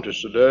back home to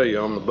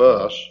Sedalia on the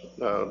bus,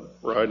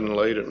 riding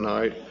late at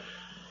night,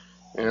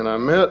 and I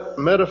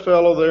met a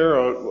fellow there.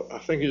 I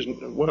think his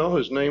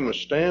name was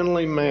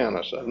Stanley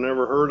Manis. I've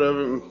never heard of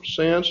him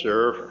since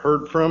or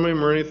heard from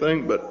him or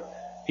anything, but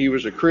he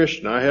was a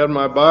Christian. I had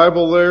my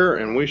Bible there,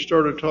 and we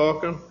started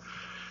talking,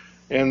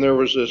 and there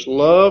was this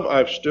love.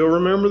 I still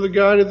remember the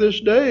guy to this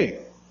day.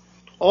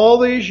 All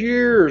these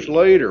years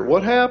later,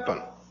 what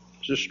happened?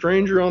 He was a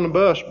stranger on the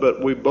bus,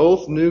 but we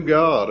both knew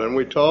God, and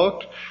we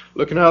talked,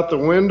 looking out the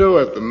window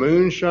at the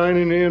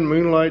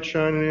moonlight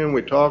shining in.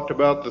 We talked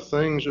about the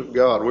things of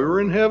God. We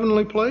were in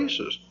heavenly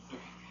places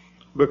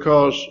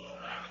because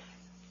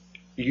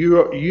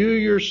you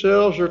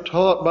yourselves are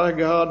taught by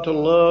God to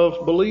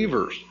love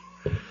believers.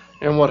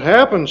 And what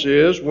happens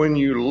is when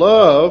you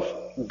love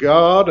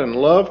God and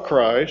love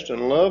Christ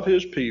and love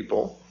His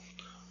people,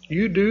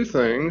 you do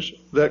things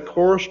that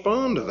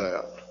correspond to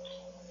that.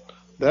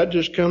 That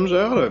just comes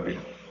out of you.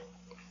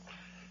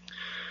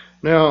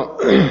 Now,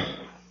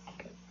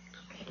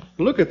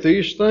 look at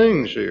these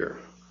things here.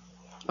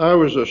 I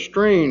was a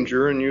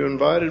stranger and you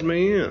invited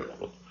me in.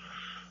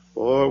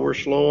 Boy, we're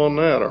slow on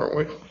that, aren't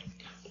we?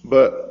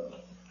 But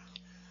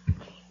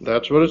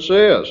that's what it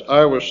says.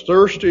 I was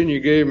thirsty and you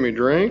gave me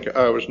drink.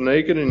 I was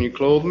naked and you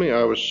clothed me.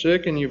 I was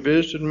sick and you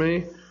visited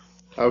me.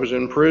 I was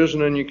in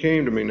prison and you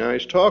came to me. Now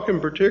he's talking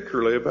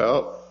particularly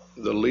about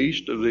the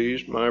least of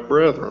these, my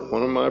brethren,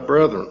 one of my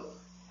brethren.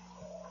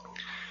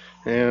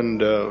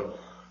 And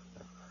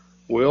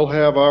we'll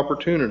have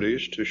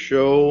opportunities to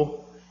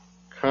show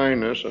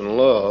kindness and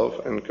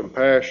love and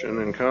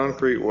compassion in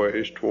concrete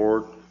ways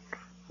toward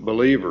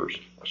believers,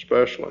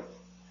 especially.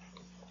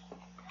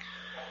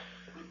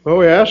 Well,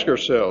 we ask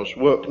ourselves,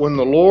 when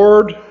the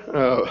Lord,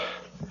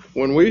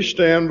 when we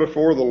stand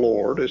before the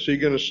Lord, is He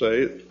going to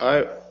say,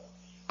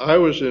 I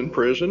was in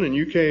prison and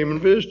you came and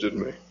visited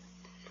me?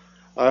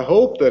 I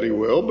hope that he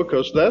will,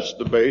 because that's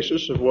the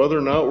basis of whether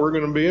or not we're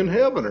going to be in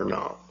heaven or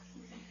not.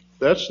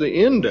 That's the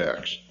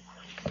index.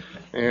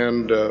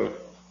 And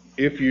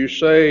if you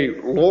say,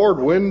 Lord,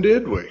 when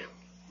did we?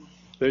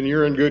 Then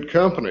you're in good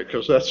company,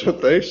 because that's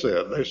what they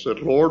said. They said,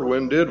 Lord,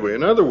 when did we?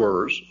 In other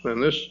words,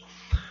 and this,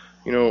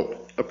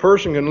 a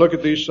person can look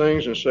at these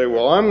things and say,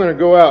 well, I'm going to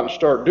go out and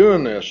start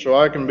doing this so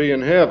I can be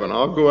in heaven.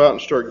 I'll go out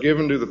and start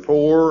giving to the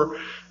poor,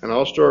 and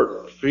I'll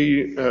start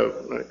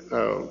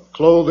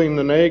clothing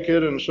the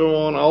naked and so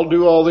on. I'll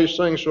do all these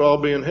things so I'll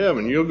be in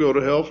heaven. You'll go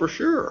to hell for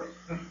sure.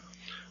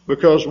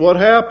 Because what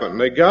happened?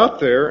 They got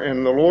there,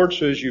 and the Lord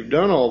says, you've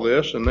done all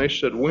this, and they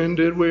said, when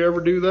did we ever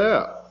do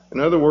that? In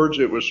other words,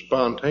 it was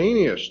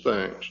spontaneous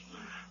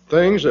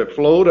things that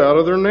flowed out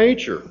of their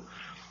nature.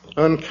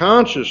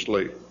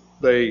 Unconsciously,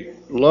 they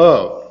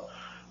loved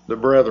the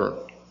brethren.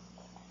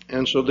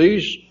 And so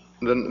the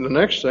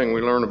next thing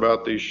we learn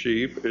about these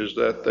sheep is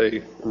that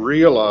they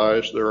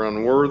realize they're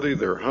unworthy,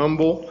 they're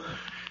humble.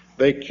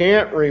 They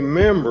can't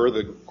remember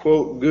the,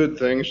 quote, good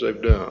things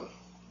they've done.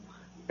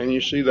 And you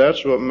see,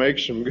 that's what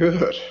makes them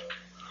good.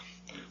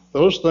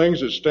 Those things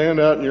that stand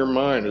out in your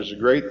mind as the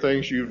great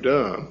things you've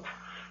done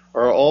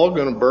are all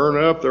going to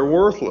burn up. They're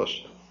worthless.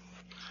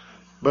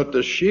 But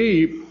the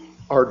sheep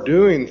are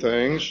doing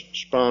things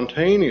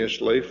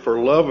spontaneously for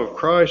love of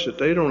Christ that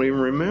they don't even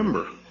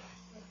remember.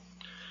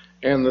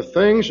 And the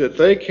things that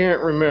they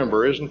can't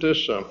remember, isn't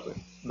this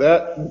something?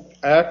 That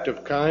act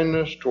of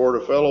kindness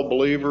toward a fellow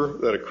believer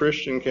that a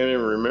Christian can't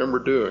even remember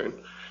doing,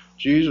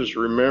 Jesus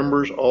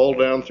remembers all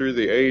down through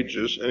the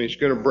ages, and he's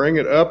going to bring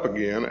it up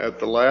again at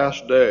the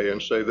last day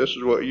and say, this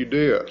is what you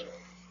did.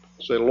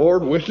 Say,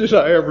 Lord, when did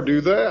I ever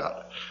do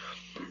that?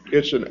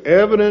 It's an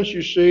evidence,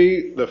 you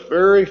see, the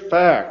very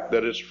fact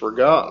that it's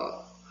forgotten,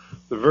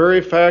 the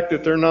very fact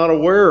that they're not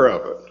aware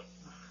of it,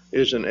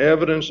 is an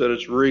evidence that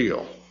it's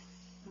real.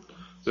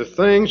 The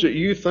things that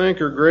you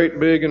think are great,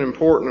 big, and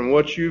important and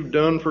what you've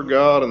done for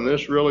God, and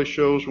this really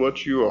shows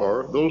what you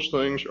are, those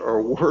things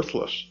are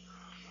worthless.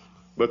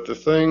 But the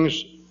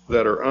things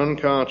that are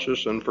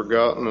unconscious and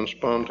forgotten and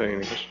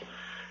spontaneous,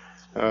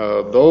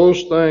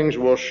 those things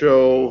will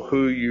show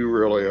who you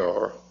really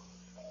are.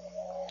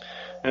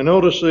 And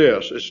notice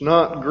this, it's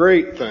not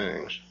great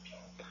things.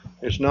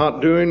 It's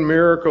not doing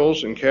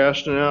miracles and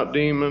casting out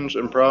demons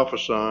and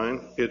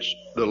prophesying. It's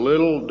the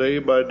little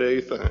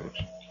day-by-day things.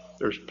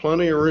 There's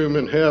plenty of room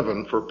in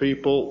heaven for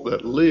people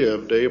that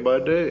live day by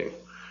day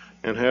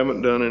and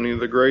haven't done any of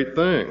the great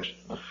things.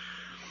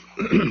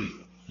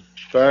 In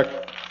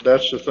fact,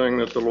 that's the thing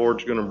that the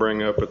Lord's going to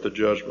bring up at the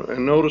judgment.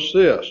 And notice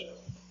this,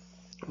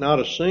 not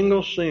a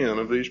single sin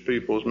of these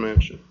people is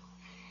mentioned.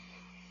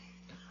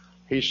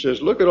 He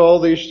says, look at all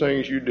these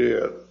things you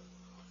did.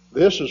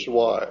 This is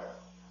why.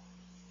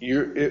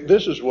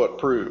 This is what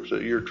proves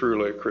that you're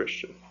truly a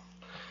Christian.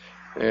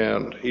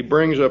 And he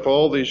brings up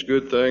all these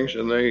good things,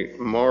 and they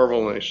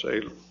marvel and they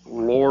say,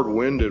 Lord,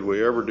 when did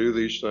we ever do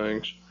these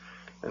things?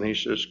 And he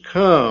says,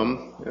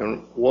 come,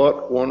 and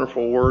what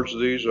wonderful words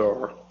these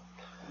are.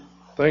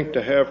 Think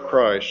to have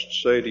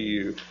Christ say to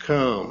you,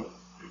 come,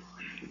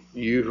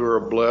 you who are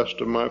blessed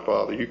of my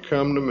Father. You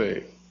come to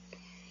me.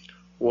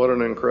 What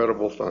an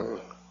incredible thing.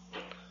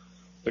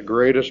 The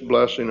greatest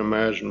blessing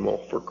imaginable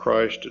for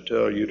Christ to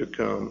tell you to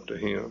come to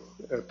him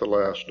at the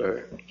last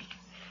day.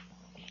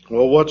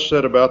 Well, what's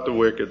said about the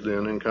wicked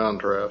then in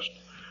contrast?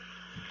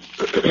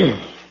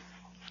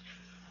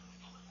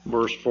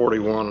 Verse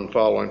 41 and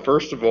following.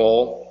 First of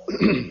all,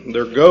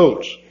 they're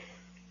goats.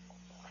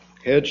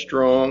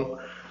 Headstrong,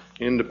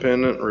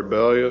 independent,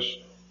 rebellious.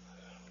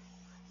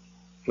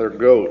 They're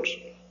goats.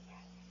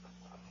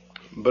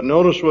 But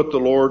notice what the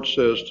Lord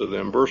says to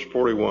them. Verse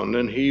 41,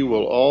 then he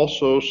will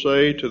also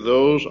say to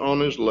those on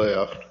his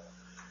left,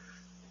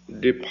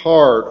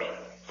 depart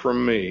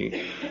from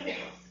me,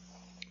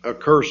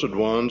 accursed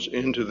ones,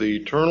 into the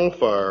eternal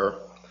fire,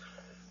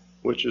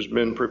 which has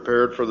been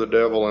prepared for the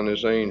devil and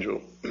his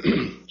angels.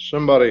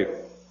 Somebody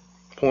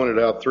pointed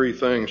out three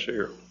things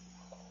here.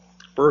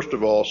 First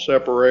of all,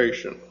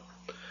 separation.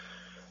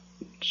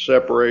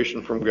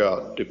 Separation from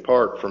God.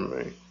 Depart from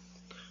me.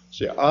 It's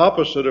the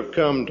opposite of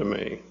come to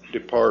me.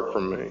 Depart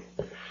from me.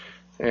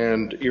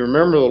 And you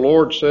remember the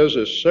Lord says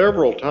this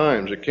several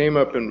times. It came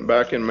up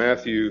back in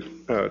Matthew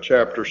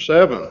chapter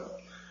 7.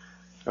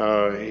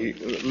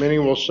 Many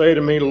will say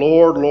to me,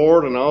 Lord,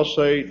 Lord, and I'll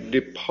say,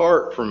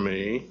 depart from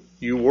me,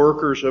 you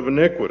workers of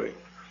iniquity.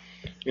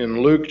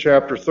 In Luke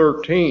chapter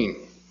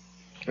 13,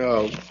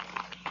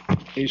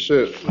 he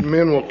said,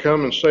 men will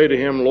come and say to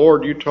him,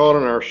 Lord, you taught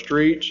in our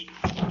streets,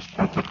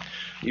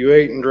 you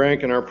ate and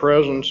drank in our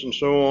presence, and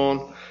so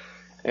on.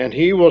 And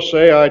he will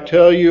say, I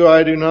tell you,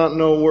 I do not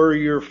know where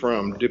you're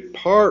from.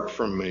 Depart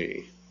from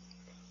me,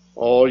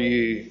 all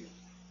ye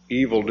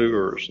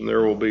evildoers, and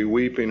there will be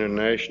weeping and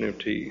gnashing of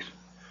teeth.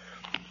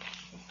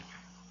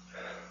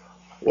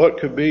 What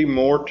could be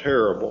more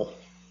terrible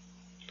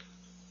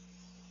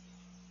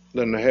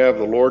than to have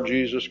the Lord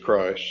Jesus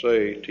Christ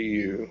say to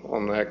you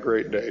on that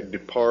great day,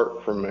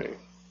 depart from me,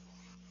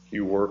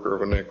 you worker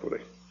of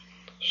iniquity.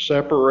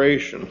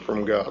 Separation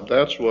from God.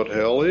 That's what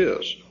hell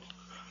is.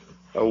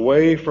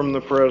 away from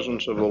the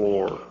presence of the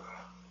Lord.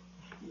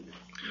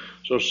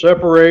 So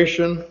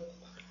separation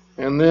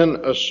and then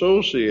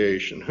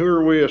association. Who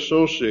are we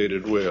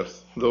associated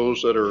with?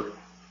 Those that are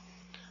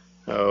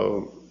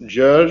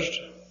judged.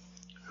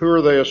 Who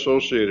are they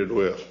associated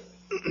with?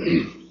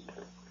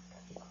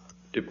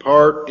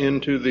 Depart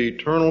into the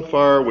eternal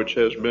fire which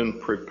has been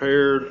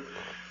prepared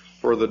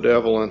for the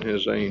devil and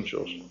his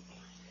angels.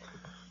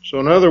 So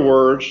in other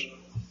words,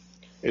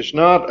 it's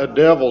not a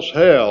devil's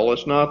hell.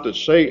 It's not that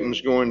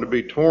Satan's going to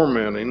be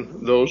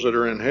tormenting those that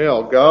are in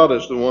hell. God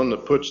is the one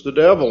that puts the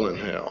devil in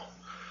hell.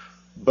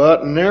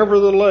 But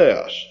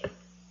nevertheless,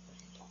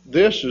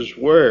 this is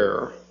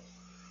where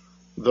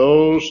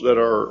those that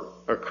are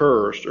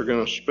accursed are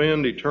going to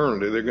spend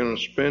eternity. They're going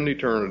to spend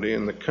eternity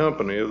in the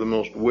company of the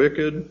most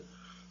wicked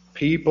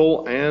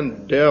people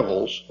and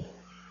devils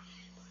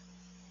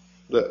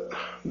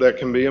that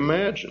can be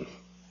imagined.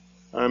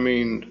 I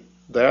mean,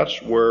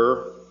 that's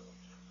where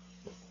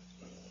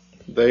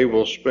they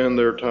will spend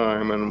their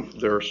time and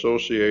their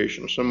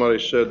association. Somebody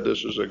said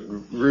this is a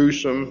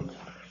gruesome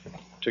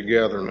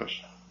togetherness.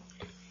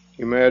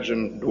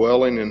 Imagine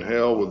dwelling in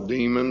hell with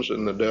demons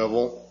and the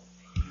devil.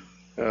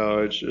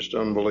 It's just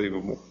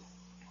unbelievable.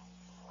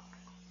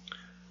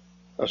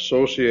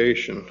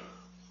 Association.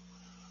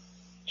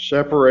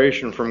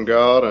 Separation from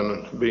God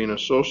and being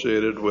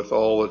associated with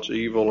all that's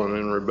evil and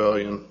in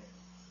rebellion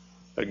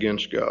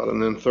against God.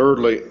 And then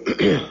thirdly,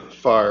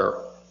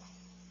 fire.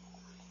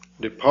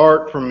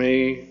 Depart from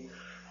me,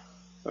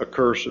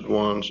 accursed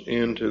ones,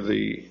 into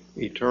the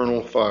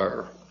eternal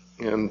fire.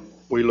 And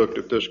we looked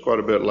at this quite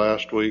a bit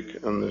last week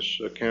on this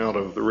account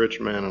of the rich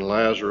man and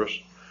Lazarus.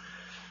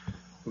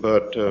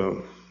 But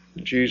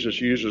Jesus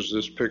uses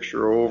this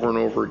picture over and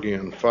over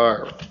again,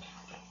 fire.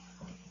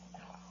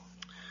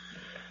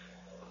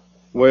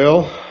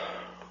 Well,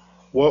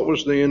 what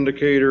was the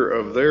indicator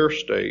of their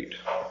state?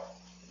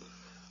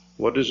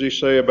 What does he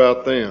say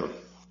about them?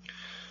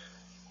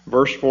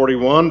 Verse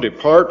 41,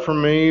 depart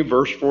from me.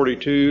 Verse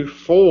 42,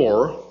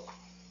 for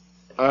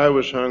I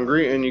was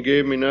hungry and you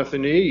gave me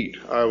nothing to eat.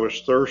 I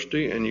was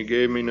thirsty and you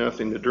gave me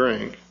nothing to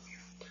drink.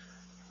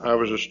 I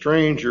was a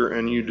stranger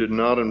and you did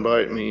not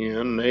invite me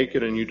in,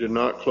 naked and you did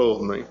not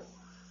clothe me,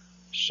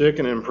 sick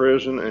and in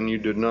prison and you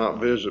did not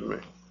visit me.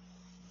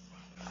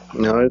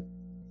 Now,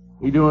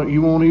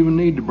 you won't even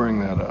need to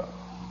bring that up.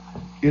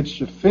 It's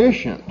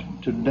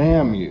sufficient to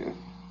damn you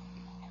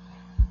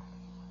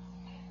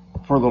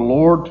for the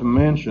Lord to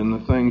mention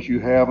the things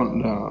you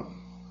haven't done.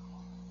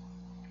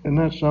 Isn't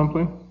that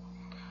something?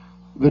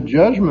 The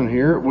judgment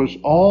here was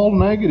all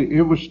negative.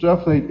 It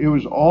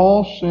was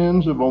all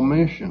sins of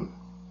omission,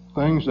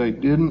 things they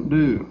didn't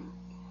do.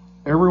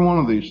 Every one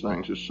of these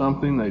things is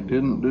something they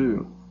didn't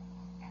do.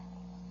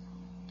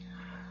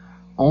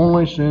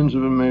 Only sins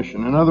of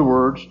omission. In other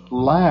words,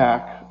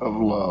 lack of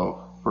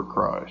love for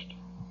Christ.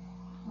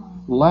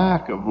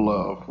 Lack of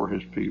love for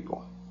his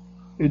people.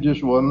 It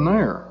just wasn't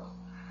there.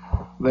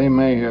 They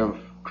may have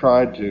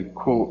tried to,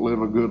 quote,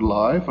 live a good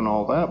life and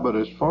all that, but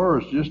as far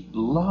as just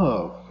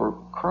love for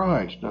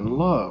Christ and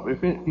love,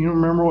 you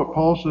remember what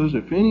Paul says,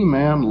 if any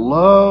man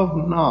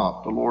love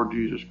not the Lord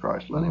Jesus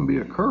Christ, let him be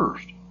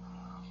accursed.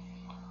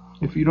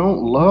 If you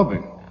don't love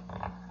him,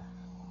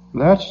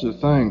 that's the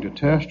thing to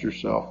test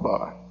yourself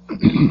by.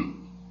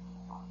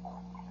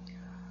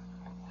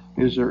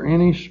 Is there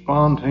any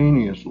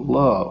spontaneous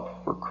love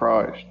for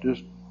Christ?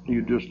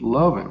 You just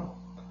love him.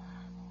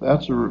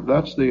 That's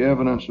the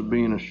evidence of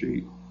being a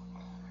sheep.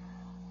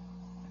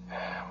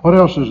 What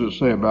else does it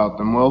say about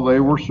them? Well, they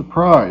were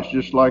surprised.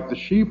 Just like the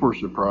sheep were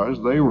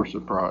surprised, they were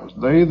surprised.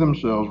 They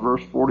themselves,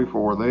 verse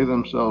 44, they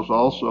themselves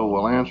also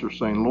will answer,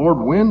 saying, Lord,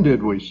 when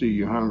did we see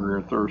you hungry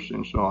or thirsty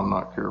and so on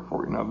not care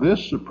for you? Now,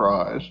 this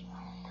surprise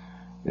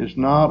is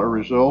not a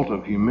result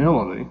of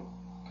humility.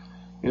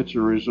 It's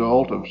a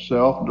result of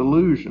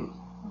self-delusion.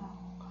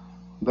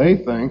 They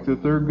think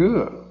that they're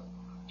good.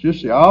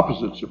 Just the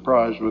opposite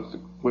surprise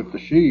with the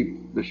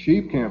sheep. The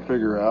sheep can't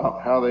figure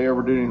out how they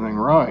ever did anything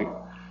right.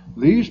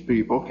 These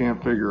people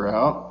can't figure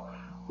out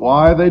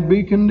why they'd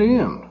be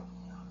condemned.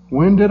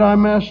 When did I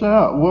mess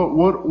up?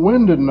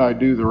 When didn't I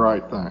do the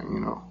right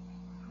thing?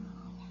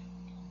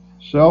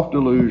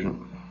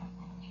 Self-delusion.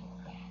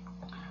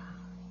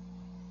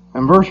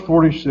 And verse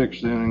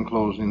 46 then in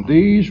closing,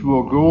 these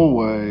will go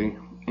away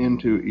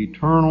into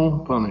eternal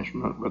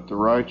punishment, but the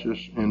righteous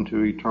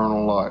into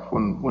eternal life.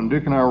 When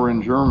Dick and I were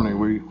in Germany,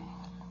 we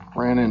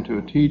ran into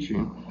a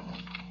teaching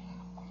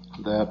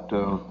that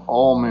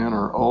all men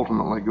are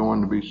ultimately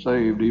going to be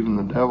saved. Even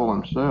the devil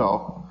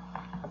himself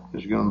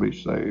is going to be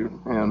saved.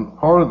 And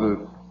part of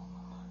the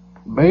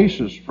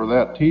basis for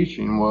that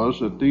teaching was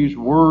that these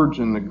words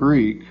in the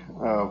Greek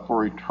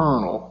for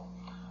eternal,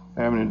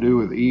 having to do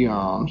with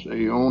eons,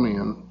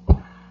 aeonian,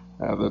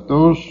 that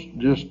those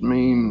just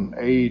mean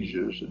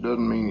ages. It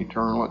doesn't mean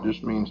eternal, it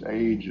just means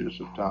ages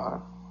of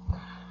time.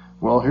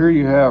 Well, here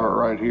you have it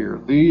right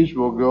here. These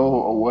will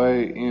go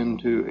away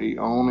into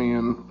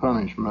aeonian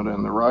punishment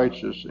and the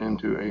righteous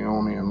into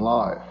aeonian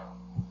life.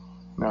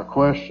 Now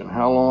question,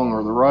 how long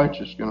are the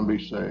righteous going to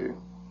be saved?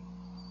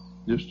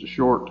 just a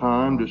short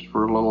time, just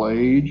for a little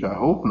age. I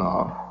hope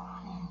not.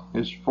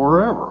 It's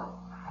forever.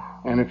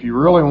 And if you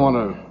really want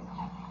to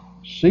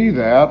see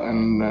that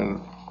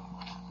and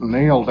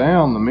nail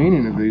down the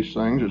meaning of these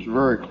things, it's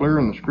very clear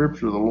in the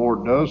Scripture the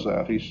Lord does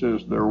that. He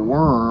says their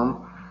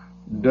worm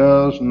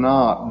does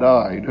not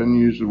die. He doesn't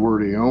use the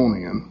word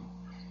aeonian.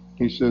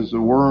 He says the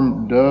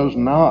worm does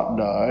not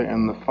die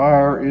and the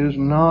fire is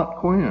not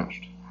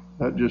quenched.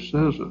 That just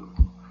says it.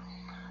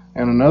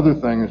 And another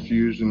thing that's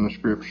used in the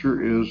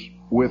Scripture is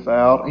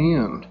without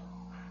end.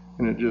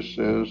 And it just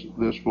says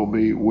this will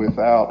be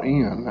without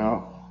end.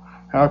 Now,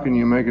 how can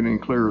you make it any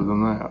clearer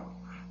than that?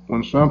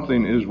 When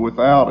something is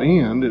without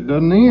end, it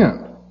doesn't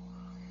end.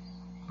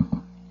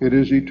 It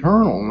is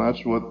eternal, and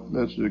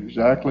that's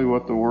exactly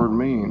what the word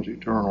means,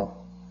 eternal.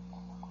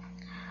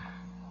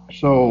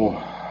 So,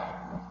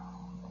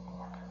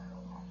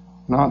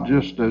 not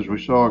just, as we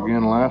saw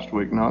again last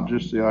week, not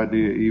just the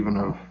idea even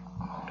of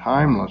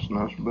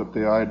timelessness, but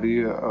the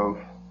idea of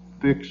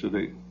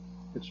fixity.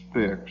 It's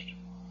fixed.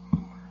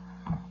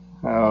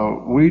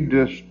 We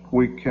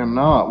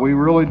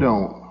really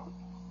don't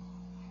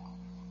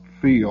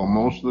feel,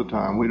 most of the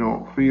time, we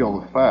don't feel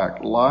the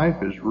fact.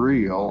 Life is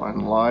real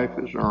and life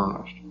is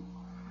earnest.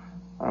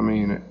 I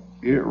mean,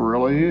 it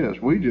really is.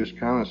 We just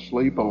kind of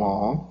sleep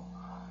along,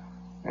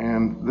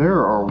 and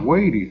there are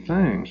weighty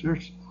things.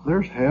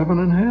 There's heaven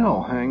and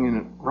hell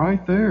hanging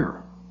right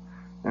there.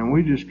 And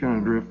we just kind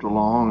of drift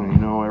along,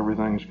 and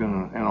everything's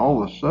and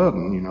all of a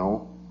sudden,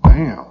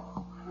 bam,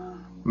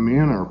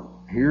 men are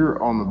here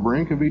on the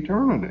brink of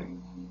eternity.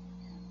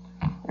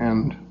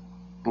 And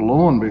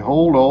lo and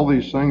behold, all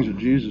these things that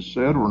Jesus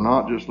said were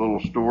not just little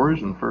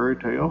stories and fairy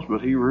tales,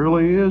 but he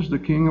really is the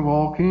King of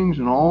all kings,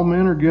 and all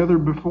men are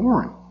gathered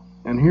before him.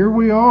 And here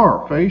we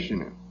are facing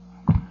him.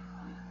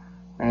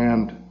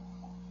 And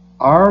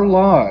our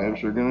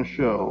lives are going to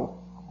show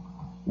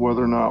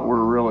whether or not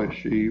we're really a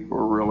sheep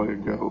or really a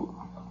goat.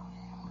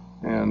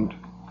 And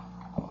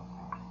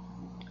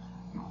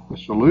the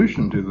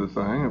solution to the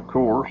thing, of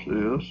course,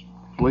 is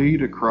flee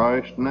to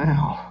Christ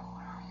now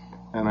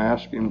and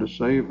ask him to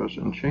save us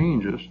and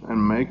change us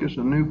and make us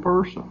a new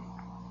person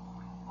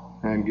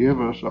and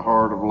give us a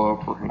heart of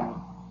love for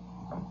him.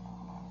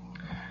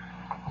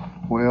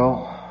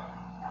 Well,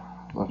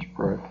 let's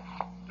pray.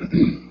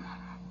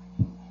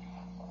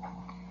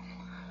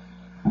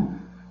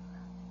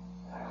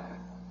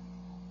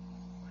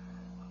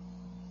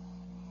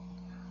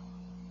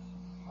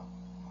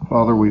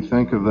 Father, we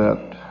think of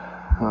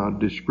that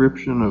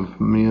description of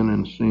men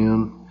in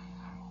sin.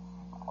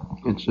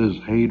 It says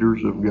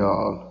haters of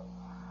God,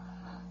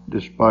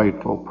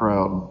 despiteful,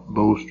 proud,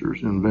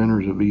 boasters,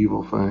 inventors of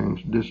evil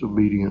things,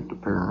 disobedient to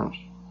parents,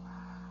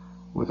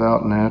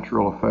 without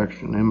natural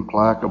affection,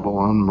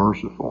 implacable,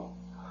 unmerciful.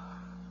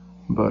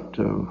 But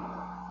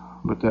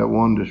that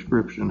one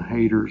description,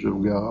 haters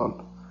of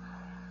God.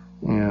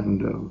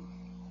 And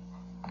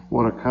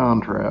what a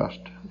contrast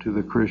to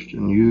the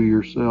Christian. You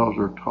yourselves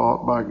are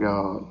taught by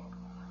God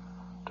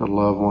to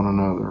love one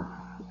another.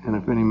 And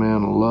if any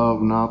man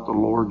love not the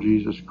Lord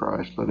Jesus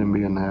Christ, let him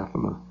be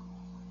anathema.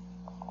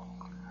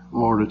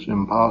 Lord, it's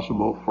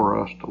impossible for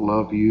us to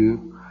love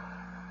you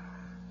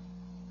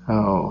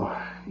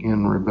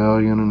in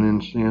rebellion and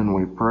in sin.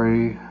 We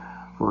pray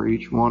for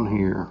each one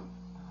here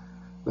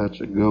that's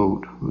a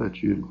goat,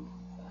 that you'd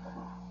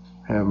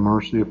have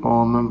mercy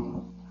upon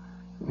them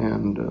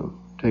and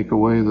take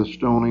away the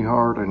stony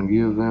heart and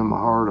give them a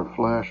heart of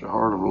flesh, a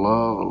heart of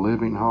love, a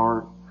living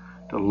heart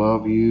to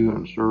love you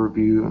and serve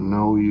you and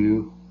know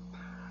you.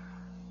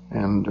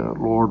 And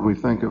Lord, we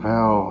think of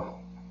how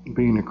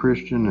being a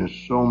Christian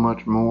is so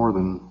much more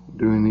than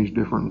doing these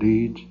different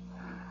deeds.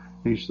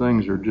 These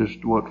things are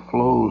just what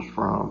flows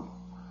from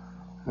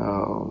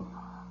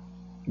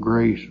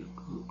grace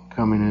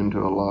coming into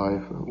a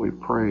life. We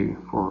pray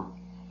for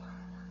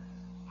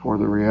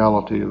the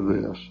reality of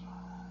this.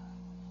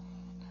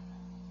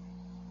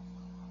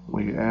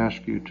 We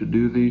ask you to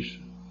do these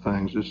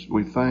things.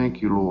 We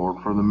thank you,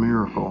 Lord, for the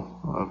miracle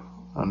of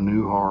a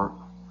new heart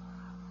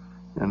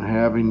and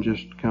having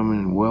just come in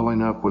and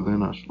welling up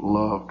within us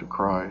love to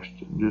Christ,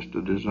 just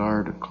a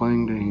desire to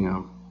cling to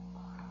him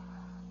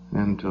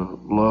and to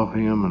love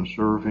him and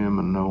serve him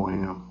and know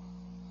him.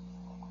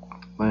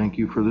 Thank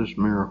you for this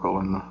miracle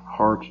in the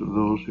hearts of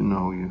those who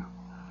know you.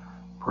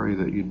 Pray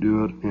that you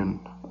do it in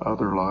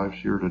other lives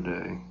here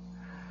today.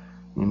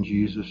 In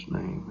Jesus'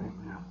 name, amen.